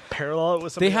 Parallel it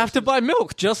with something. They have to buy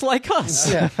milk just like us.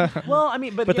 Yeah. Well, I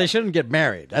mean, but they shouldn't get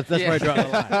married. That's where I draw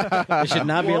the line. They should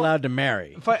not be allowed to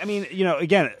marry. I mean,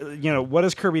 again, what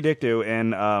does Kirby Dick do?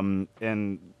 And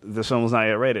this film was not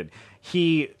yet rated.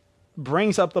 He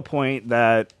brings up the point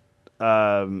that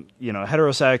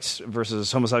heterosex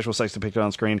versus homosexual sex depicted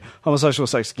on screen. Homosexual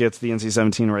sex gets the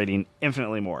NC-17 rating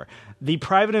infinitely more. The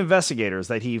private investigators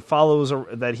that he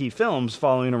films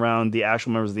following around the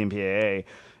actual members of the MPAA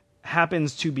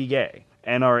happens to be gay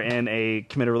and are in a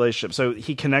committed relationship. So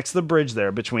he connects the bridge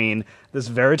there between this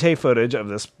verite footage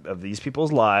of these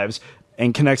people's lives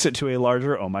and connects it to a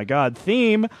larger, oh my God,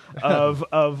 theme of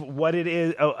what it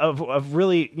is, of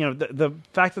really, the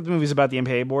fact that the movie is about the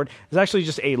MPAA board is actually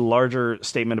just a larger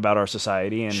statement about our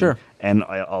society and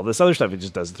all this other stuff. It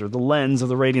just does it through the lens of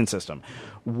the rating system.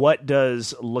 What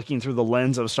does looking through the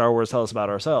lens of Star Wars tell us about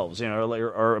ourselves,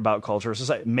 or about culture or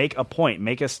society? Make a point,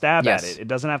 make a stab at it. It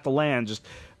doesn't have to land, just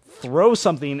throw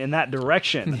something in that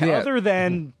direction other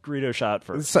than Greedo shot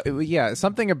first.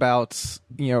 Something about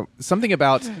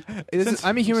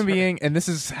I'm a human being, and this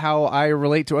is how I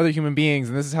relate to other human beings,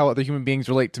 and this is how other human beings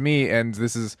relate to me, and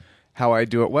this is how I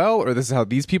do it well, or this is how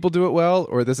these people do it well,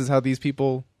 or this is how these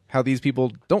people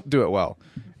don't do it well.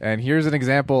 and here's an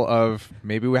example of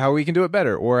maybe how we can do it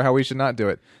better or how we should not do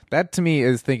it. That to me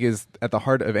is at the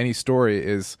heart of any story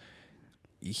is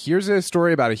here's a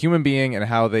story about a human being and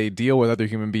how they deal with other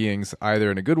human beings,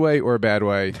 either in a good way or a bad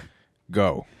way.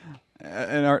 Go.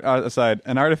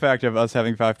 An artifact of us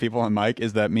having 5 people on mic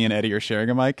is that me and Eddie are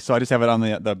sharing a mic, so I just have it on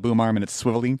the boom arm and it's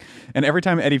swiveling. And every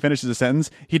time Eddie finishes a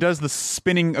sentence, he does the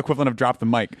spinning equivalent of drop the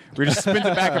mic, where he just spins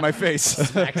it back in my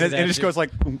face, and it just goes like,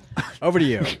 Over to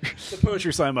you. The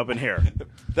poetry slam up in here.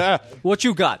 What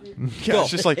you got? Yeah,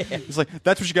 it's like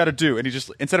that's what you got to do. And he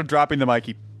just, instead of dropping the mic,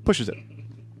 he pushes it.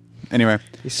 Anyway,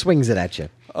 He swings it at you.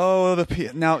 oh,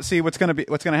 now see what's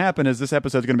gonna happen is this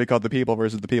episode's gonna be called The People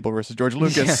versus George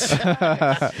Lucas.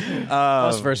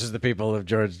 Us versus the people of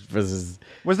George versus.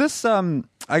 Was this?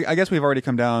 I guess we've already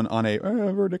come down on a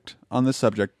verdict on this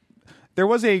subject. There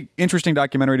was a interesting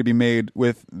documentary to be made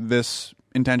with this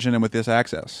intention and with this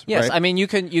access. Yes, right? I mean you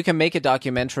can make a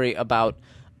documentary about.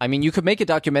 I mean, you could make a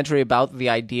documentary about the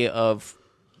idea of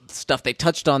stuff they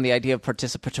touched on, the idea of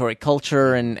participatory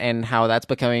culture and how that's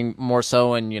becoming more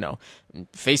so, and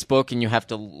Facebook, and you have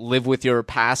to live with your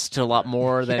past a lot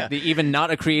more than even not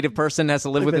a creative person has to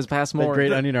live with his past more. The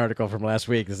great Onion article from last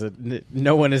week is that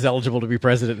no one is eligible to be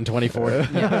president in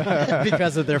 2040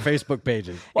 because of their Facebook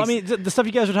pages. Well, I mean, the stuff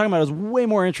you guys are talking about is way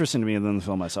more interesting to me than the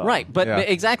film I saw. Right, but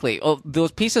exactly. Oh,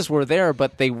 those pieces were there,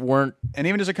 but they weren't. And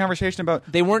even just a conversation about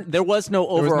They weren't. There was no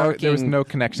overarching. There was no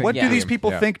connection. what Yeah. do these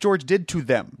people think George did to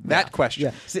them? That question.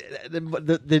 Yeah, see,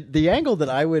 the angle that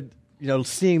I would,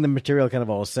 seeing the material kind of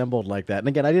all assembled like that, and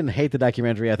again, I didn't hate the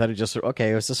documentary. I thought it just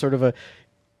okay. It was just sort of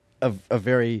a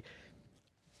very,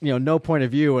 no point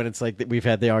of view, and it's like that we've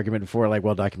had the argument before, like,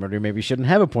 well, documentary maybe shouldn't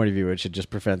have a point of view. It should just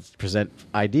present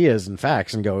ideas and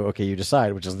facts and go, okay, you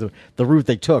decide, which is the route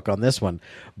they took on this one.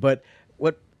 But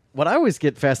what I always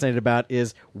get fascinated about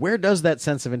is where does that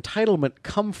sense of entitlement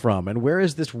come from, and where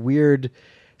is this weird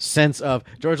sense of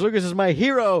George Lucas is my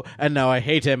hero, and now I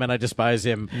hate him and I despise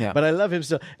him, but I love him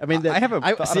still. I mean, I have a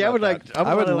thought about that.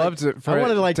 I would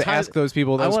love to ask those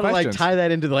people those questions. I want to tie that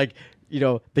into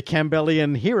the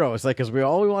Campbellian hero. It's like, because we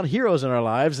want heroes in our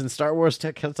lives, and Star Wars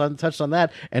touched on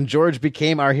that, and George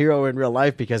became our hero in real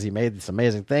life because he made this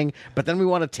amazing thing, but then we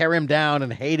want to tear him down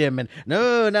and hate him, and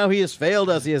now he has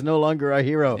failed us. He is no longer our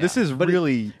hero. This is but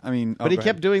really, he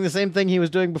kept doing the same thing he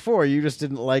was doing before. You just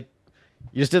didn't like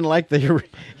the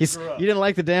you didn't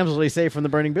like the damsel he saved from the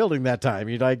burning building that time.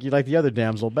 You like the other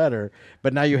damsel better,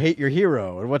 but now you hate your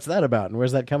hero. And what's that about? And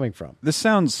where's that coming from? This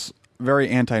sounds very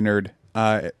anti-nerd.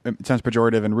 It sounds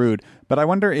pejorative and rude, but I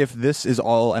wonder if this is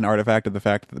all an artifact of the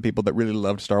fact that the people that really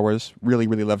loved Star Wars, really,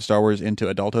 really loved Star Wars into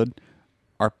adulthood,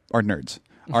 are nerds,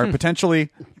 are potentially.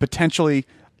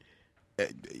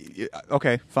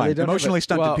 Okay, fine. Emotionally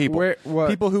stunted people.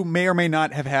 People who may or may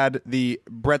not have had the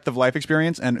breadth of life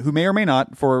experience, and who may or may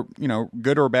not, for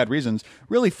good or bad reasons,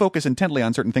 really focus intently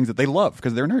on certain things that they love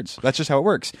because they're nerds. That's just how it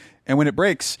works. And when it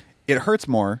breaks, it hurts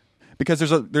more because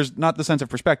there's not the sense of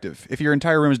perspective. If your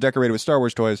entire room is decorated with Star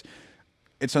Wars toys,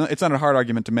 it's not a hard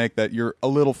argument to make that you're a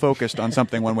little focused on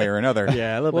something one way or another.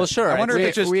 Yeah, a little Well, bit. sure. I wonder if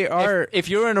it's just if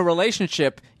you're in a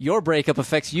relationship, your breakup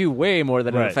affects you way more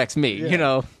than it affects me.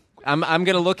 Yeah. I'm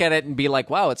going to look at it and be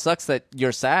like, wow, it sucks that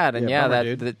you're sad, and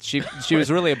bummer, that she was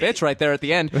really a bitch right there at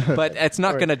the end, but it's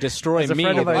not going to destroy me.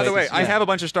 By the way, I have a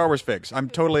bunch of Star Wars figs. I'm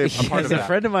totally a part of that. A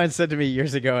friend of mine said to me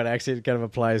years ago, and actually it kind of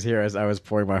applies here, as I was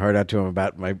pouring my heart out to him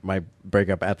about my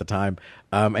breakup at the time,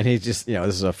 and he just,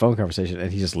 this is a phone conversation,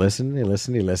 and he just listened,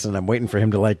 and I'm waiting for him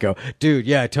to go, dude,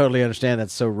 yeah, I totally understand,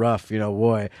 that's so rough,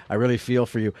 boy, I really feel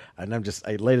for you, and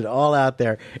I laid it all out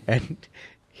there, and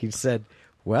he said,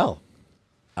 well,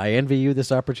 I envy you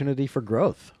this opportunity for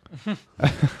growth.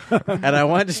 And I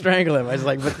wanted to strangle him. I was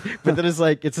like, but then it's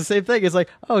the same thing. It's like,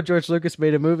 oh, George Lucas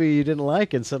made a movie you didn't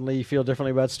like, and suddenly you feel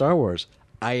differently about Star Wars.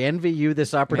 I envy you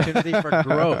this opportunity for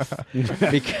growth.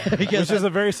 because Which is a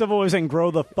very civil way of saying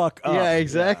grow the fuck up. Yeah,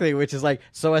 exactly. Yeah. Which is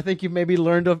so I think you've maybe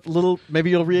learned a little,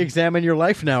 maybe you'll re-examine your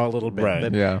life now a little bit. Right.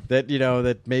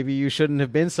 That maybe you shouldn't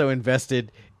have been so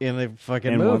invested in a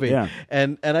fucking movie. Yeah.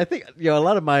 And I think, a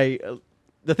lot of my...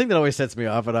 the thing that always sets me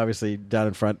off, and obviously down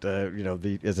in front,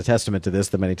 is a testament to this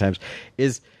the many times,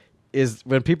 is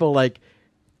when people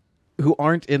who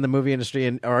aren't in the movie industry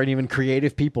and aren't even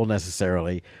creative people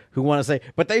necessarily, who want to say,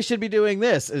 but they should be doing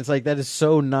this. And it's that is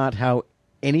so not how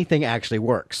anything actually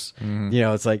works. Mm-hmm.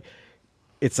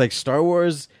 It's like Star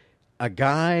Wars, a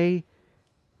guy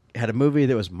had a movie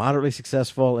that was moderately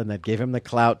successful and that gave him the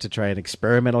clout to try an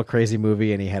experimental crazy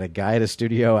movie, and he had a guy at a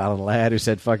studio, Alan Ladd, who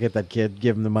said, fuck it, that kid,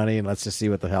 give him the money and let's just see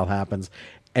what the hell happens.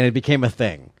 And it became a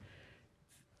thing.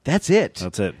 That's it.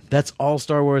 That's it. That's all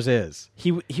Star Wars is.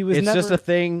 He was It's never, just a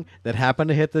thing that happened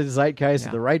to hit the zeitgeist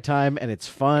at the right time, and it's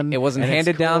fun. It wasn't and it's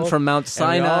handed down cool, from Mount and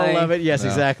we Sinai. all love it. Yes,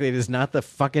 exactly. It is not the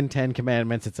fucking 10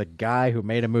 Commandments. It's a guy who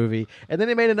made a movie, and then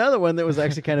he made another one that was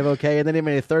actually kind of okay, and then he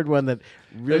made a third one that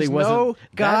really There's wasn't no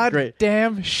that great.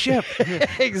 goddamn ship.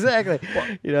 Exactly.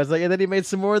 It's like, and then he made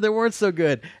some more that weren't so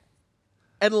good.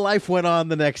 And life went on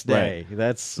the next day. Right.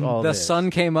 That's all. The it is. sun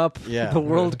came up. Yeah. The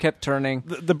world kept turning.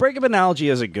 The breakup analogy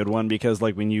is a good one because,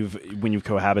 like, when you've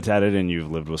cohabitated and you've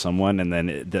lived with someone, and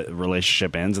then the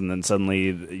relationship ends, and then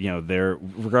suddenly, they're,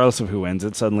 regardless of who ends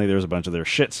it, suddenly there's a bunch of their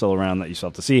shit still around that you still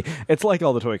have to see. It's like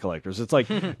all the toy collectors. It's like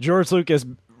George Lucas.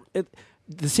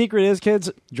 The secret is, kids,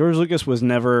 George Lucas was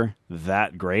never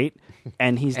that great.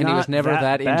 And he's And not he was never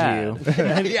that bad. into you.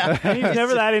 and he's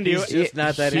never that into you. He's just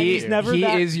not that He's into you. never He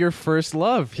that. is your first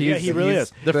love. Yeah, he really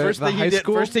is. The first thing high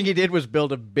school. First thing he did was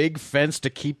build a big fence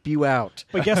to keep you out.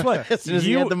 But guess what? As soon as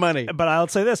he had the money. But I'll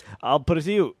say this. I'll put it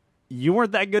to you. You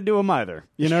weren't that good to him either.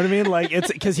 You know what I mean? Like,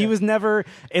 it's because he was never.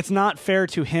 It's not fair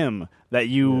to him that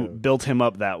you built him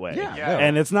up that way. Yeah.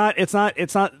 And it's not.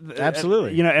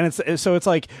 Absolutely. And it's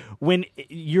like when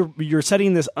you're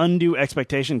setting this undue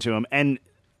expectation to him, and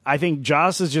I think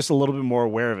Joss is just a little bit more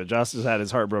aware of it. Joss has had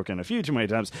his heart broken a few too many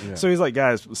times, so he's like,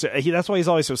 guys, that's why he's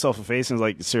always so self-effacing. He's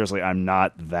like, seriously, I'm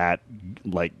not that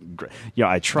like,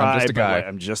 I try, I'm just a guy. but like,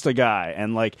 I'm just a guy,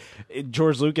 and like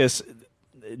George Lucas.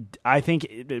 I think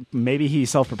maybe he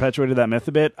self-perpetuated that myth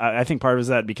a bit. I think part of it is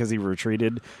that because he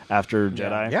retreated after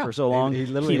Jedi for so long, He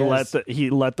literally he let the He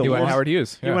went Wonka- Howard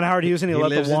Hughes. He went Howard Hughes, and he, He let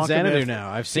lives the in Wonka Xanadu myth. now.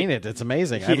 I've seen it. It's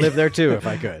amazing. I'd live there too if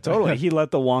I could. Totally, he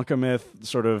let the Wonka myth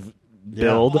sort of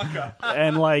build,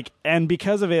 and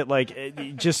because of it, like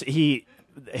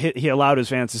he allowed his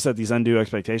fans to set these undue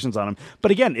expectations on him.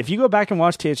 But again, if you go back and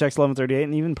watch THX 1138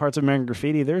 and even parts of American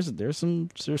Graffiti, there's some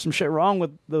shit wrong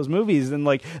with those movies, and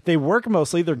like they work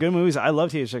mostly. They're good movies. I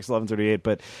love THX 1138,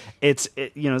 but it's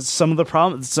some of the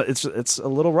problems. It's a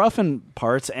little rough in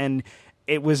parts, and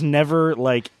it was never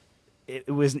like.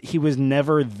 He was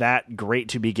never that great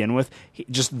to begin with.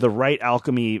 Just the right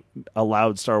alchemy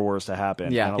allowed Star Wars to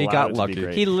happen. Yeah, and he allowed got it to be lucky.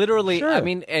 great. He literally, Sure. I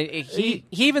mean, he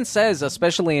even says,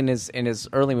 especially in his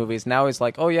early movies, now he's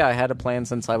like, oh yeah, I had a plan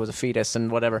since I was a fetus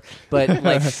and whatever. But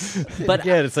like, but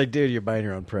Yeah, it's like, dude, you're buying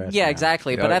your own press. yeah, now.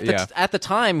 exactly. But Yeah. at the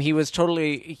time, he would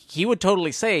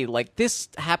totally say like, this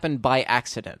happened by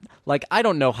accident. Like, I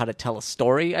don't know how to tell a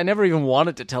story. I never even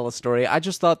wanted to tell a story. I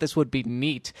just thought this would be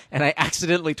neat, and I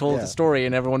accidentally told the story,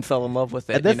 and everyone fell in love with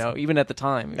it. And Even at the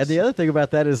time. And the other thing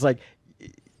about that is like,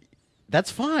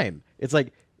 that's fine. It's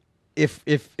like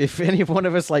if any one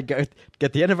of us like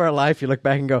at the end of our life, you look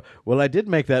back and go, well, I did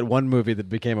make that one movie that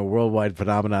became a worldwide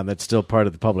phenomenon that's still part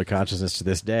of the public consciousness to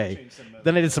this day.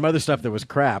 Then I did some other stuff that was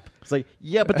crap. It's like,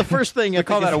 yeah, but the first thing I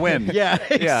call that a win. Yeah,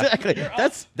 exactly.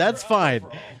 That's fine.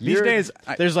 These days,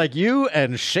 there's like you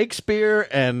and Shakespeare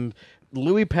and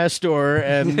Louis Pasteur,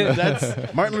 and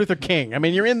that's Martin Luther King. I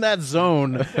mean, you're in that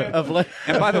zone of like.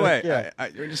 And by the way,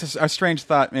 just a strange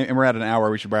thought, and we're at an hour,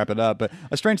 we should wrap it up, but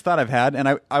a strange thought I've had,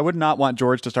 and I would not want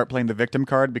George to start playing the victim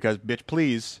card because, bitch,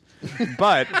 please.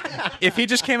 But if he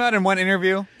just came out in one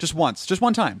interview, just one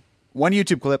time, one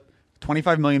YouTube clip,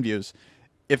 25 million views,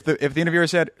 if the interviewer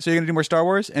said, so you're going to do more Star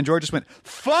Wars? And George just went,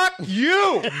 fuck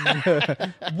you!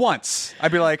 Once.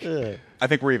 I'd be like, I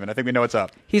think we're even. I think we know what's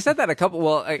up. he said that a couple.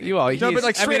 Well, No, but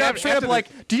like straight up,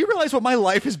 like, do you realize what my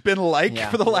life has been like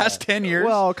for the last 10 years?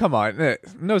 Well, come on.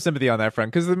 No sympathy on that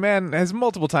front, because the man has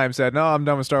multiple times said, no, I'm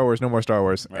done with Star Wars, no more Star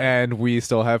Wars. Right. And we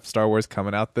still have Star Wars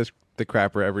coming out the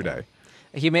crapper every day.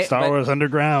 he made Star Wars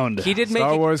Underground. He did make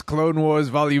Star it, Wars Clone Wars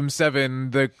Volume 7,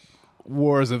 The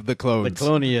Wars of the Clones. The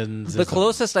Clonians. the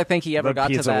closest I think he ever The got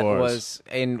to Pizza that Wars. was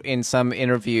in some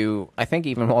interview. I think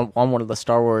even on one of the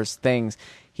Star Wars things,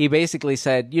 he basically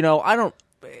said,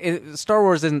 Star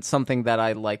Wars isn't something that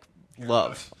I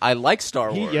love. I like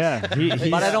Star Wars.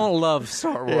 But I don't love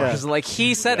Star Wars. Like,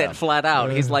 he said it flat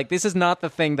out. He's like, this is not the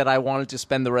thing that I wanted to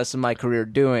spend the rest of my career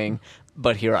doing,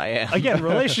 but here I am. Again,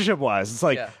 relationship-wise, it's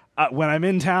like, when I'm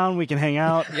in town, we can hang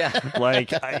out. Yeah.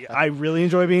 Like, I really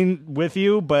enjoy being with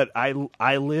you, but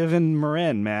I live in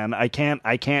Marin, man. I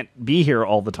can't be here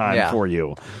all the time for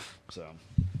you. So,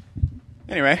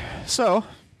 anyway, so,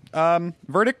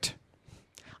 verdict?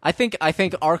 I think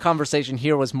our conversation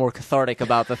here was more cathartic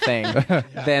about the thing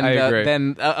agree.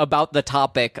 than about the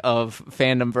topic of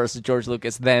fandom versus George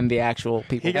Lucas than the actual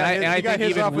people. He got And I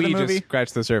his think off even with the we movie. just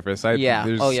scratched the surface. Yeah.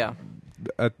 There's Oh, yeah.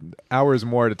 hours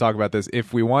more to talk about this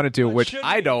if we wanted to, which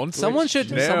I don't. Someone should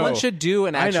do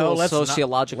an actual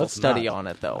sociological study on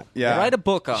it, though. Yeah. Write a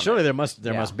book on Surely it. there must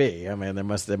be. I mean, there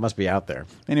must be out there.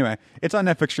 Anyway, it's on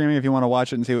Netflix streaming if you want to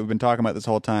watch it and see what we've been talking about this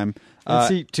whole time. Let's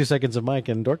see 2 seconds of Mike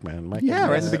and Dorkman. Mike Yeah,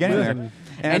 and, right in the beginning there.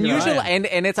 And usually, and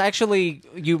it's actually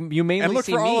you mainly And look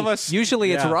see for me. all of us.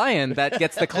 Usually, it's Ryan that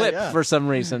gets the clip for some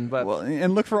reason. But Well,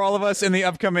 and look for all of us in the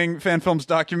upcoming Fan Films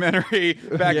documentary,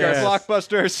 Backyard Yes.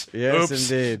 Blockbusters. Yes,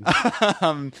 Oops.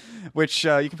 indeed. Which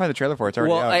you can find the trailer for. It's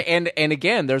already well, out. and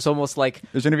again, there's almost like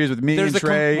There's interviews with me and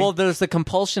Trey. there's the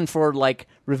compulsion for like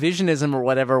revisionism or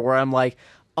whatever, where I'm like,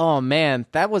 oh man,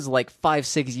 that was like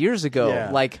 5-6 years ago.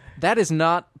 Yeah. Like that is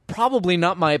probably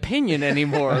not my opinion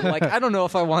anymore. Like I don't know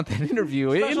if I want that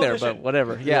interview in there, but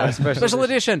whatever. Yeah, special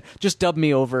edition. Just dub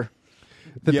me over.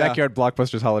 The Yeah. Backyard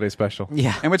Blockbusters holiday special.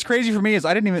 Yeah. And what's crazy for me is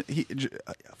I didn't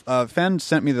even. Fen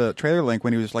sent me the trailer link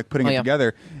when he was like putting it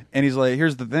together, and he's like,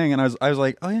 "Here's the thing," and I was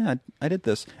like, "Oh yeah, I did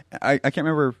this." I can't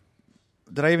remember.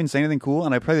 Did I even say anything cool?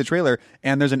 And I play the trailer,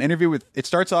 and there's an interview with. It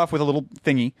starts off with a little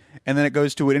thingy, and then it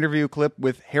goes to an interview clip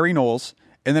with Harry Knowles,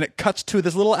 and then it cuts to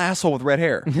this little asshole with red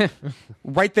hair,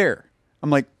 right there. I'm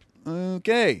like,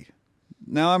 okay,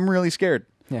 now I'm really scared.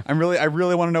 Yeah. I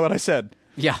really want to know what I said.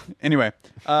 Yeah. Anyway,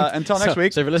 until next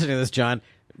week. So if you're listening to this, John,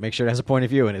 make sure it has a point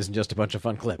of view and isn't just a bunch of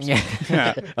fun clips.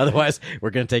 Yeah. Otherwise,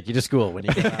 we're going to take you to school when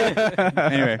you get out.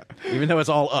 Anyway, Even though it's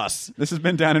all us. this has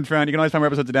been Down in Front. You can always find more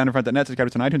episodes at downinfront.net. Subscribe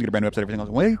to us on iTunes. Get a brand new website every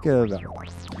single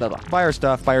week. Bye-bye. Buy our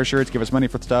stuff. Buy our shirts. Give us money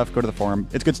for the stuff. Go to the forum.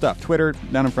 It's good stuff. Twitter,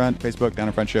 Down in Front. Facebook, Down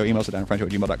in Front Show. Email us at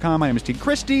downinfrontshow@gmail.com. My name is T.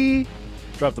 Christie.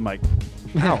 Drop the mic.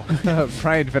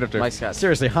 Brian Finifter. Mike Scott.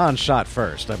 Seriously, Han shot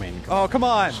first. I mean, Oh, come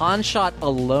on. Han shot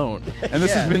alone. And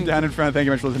this has been Down in Front. Thank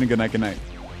you very much for listening. Good night. Good night.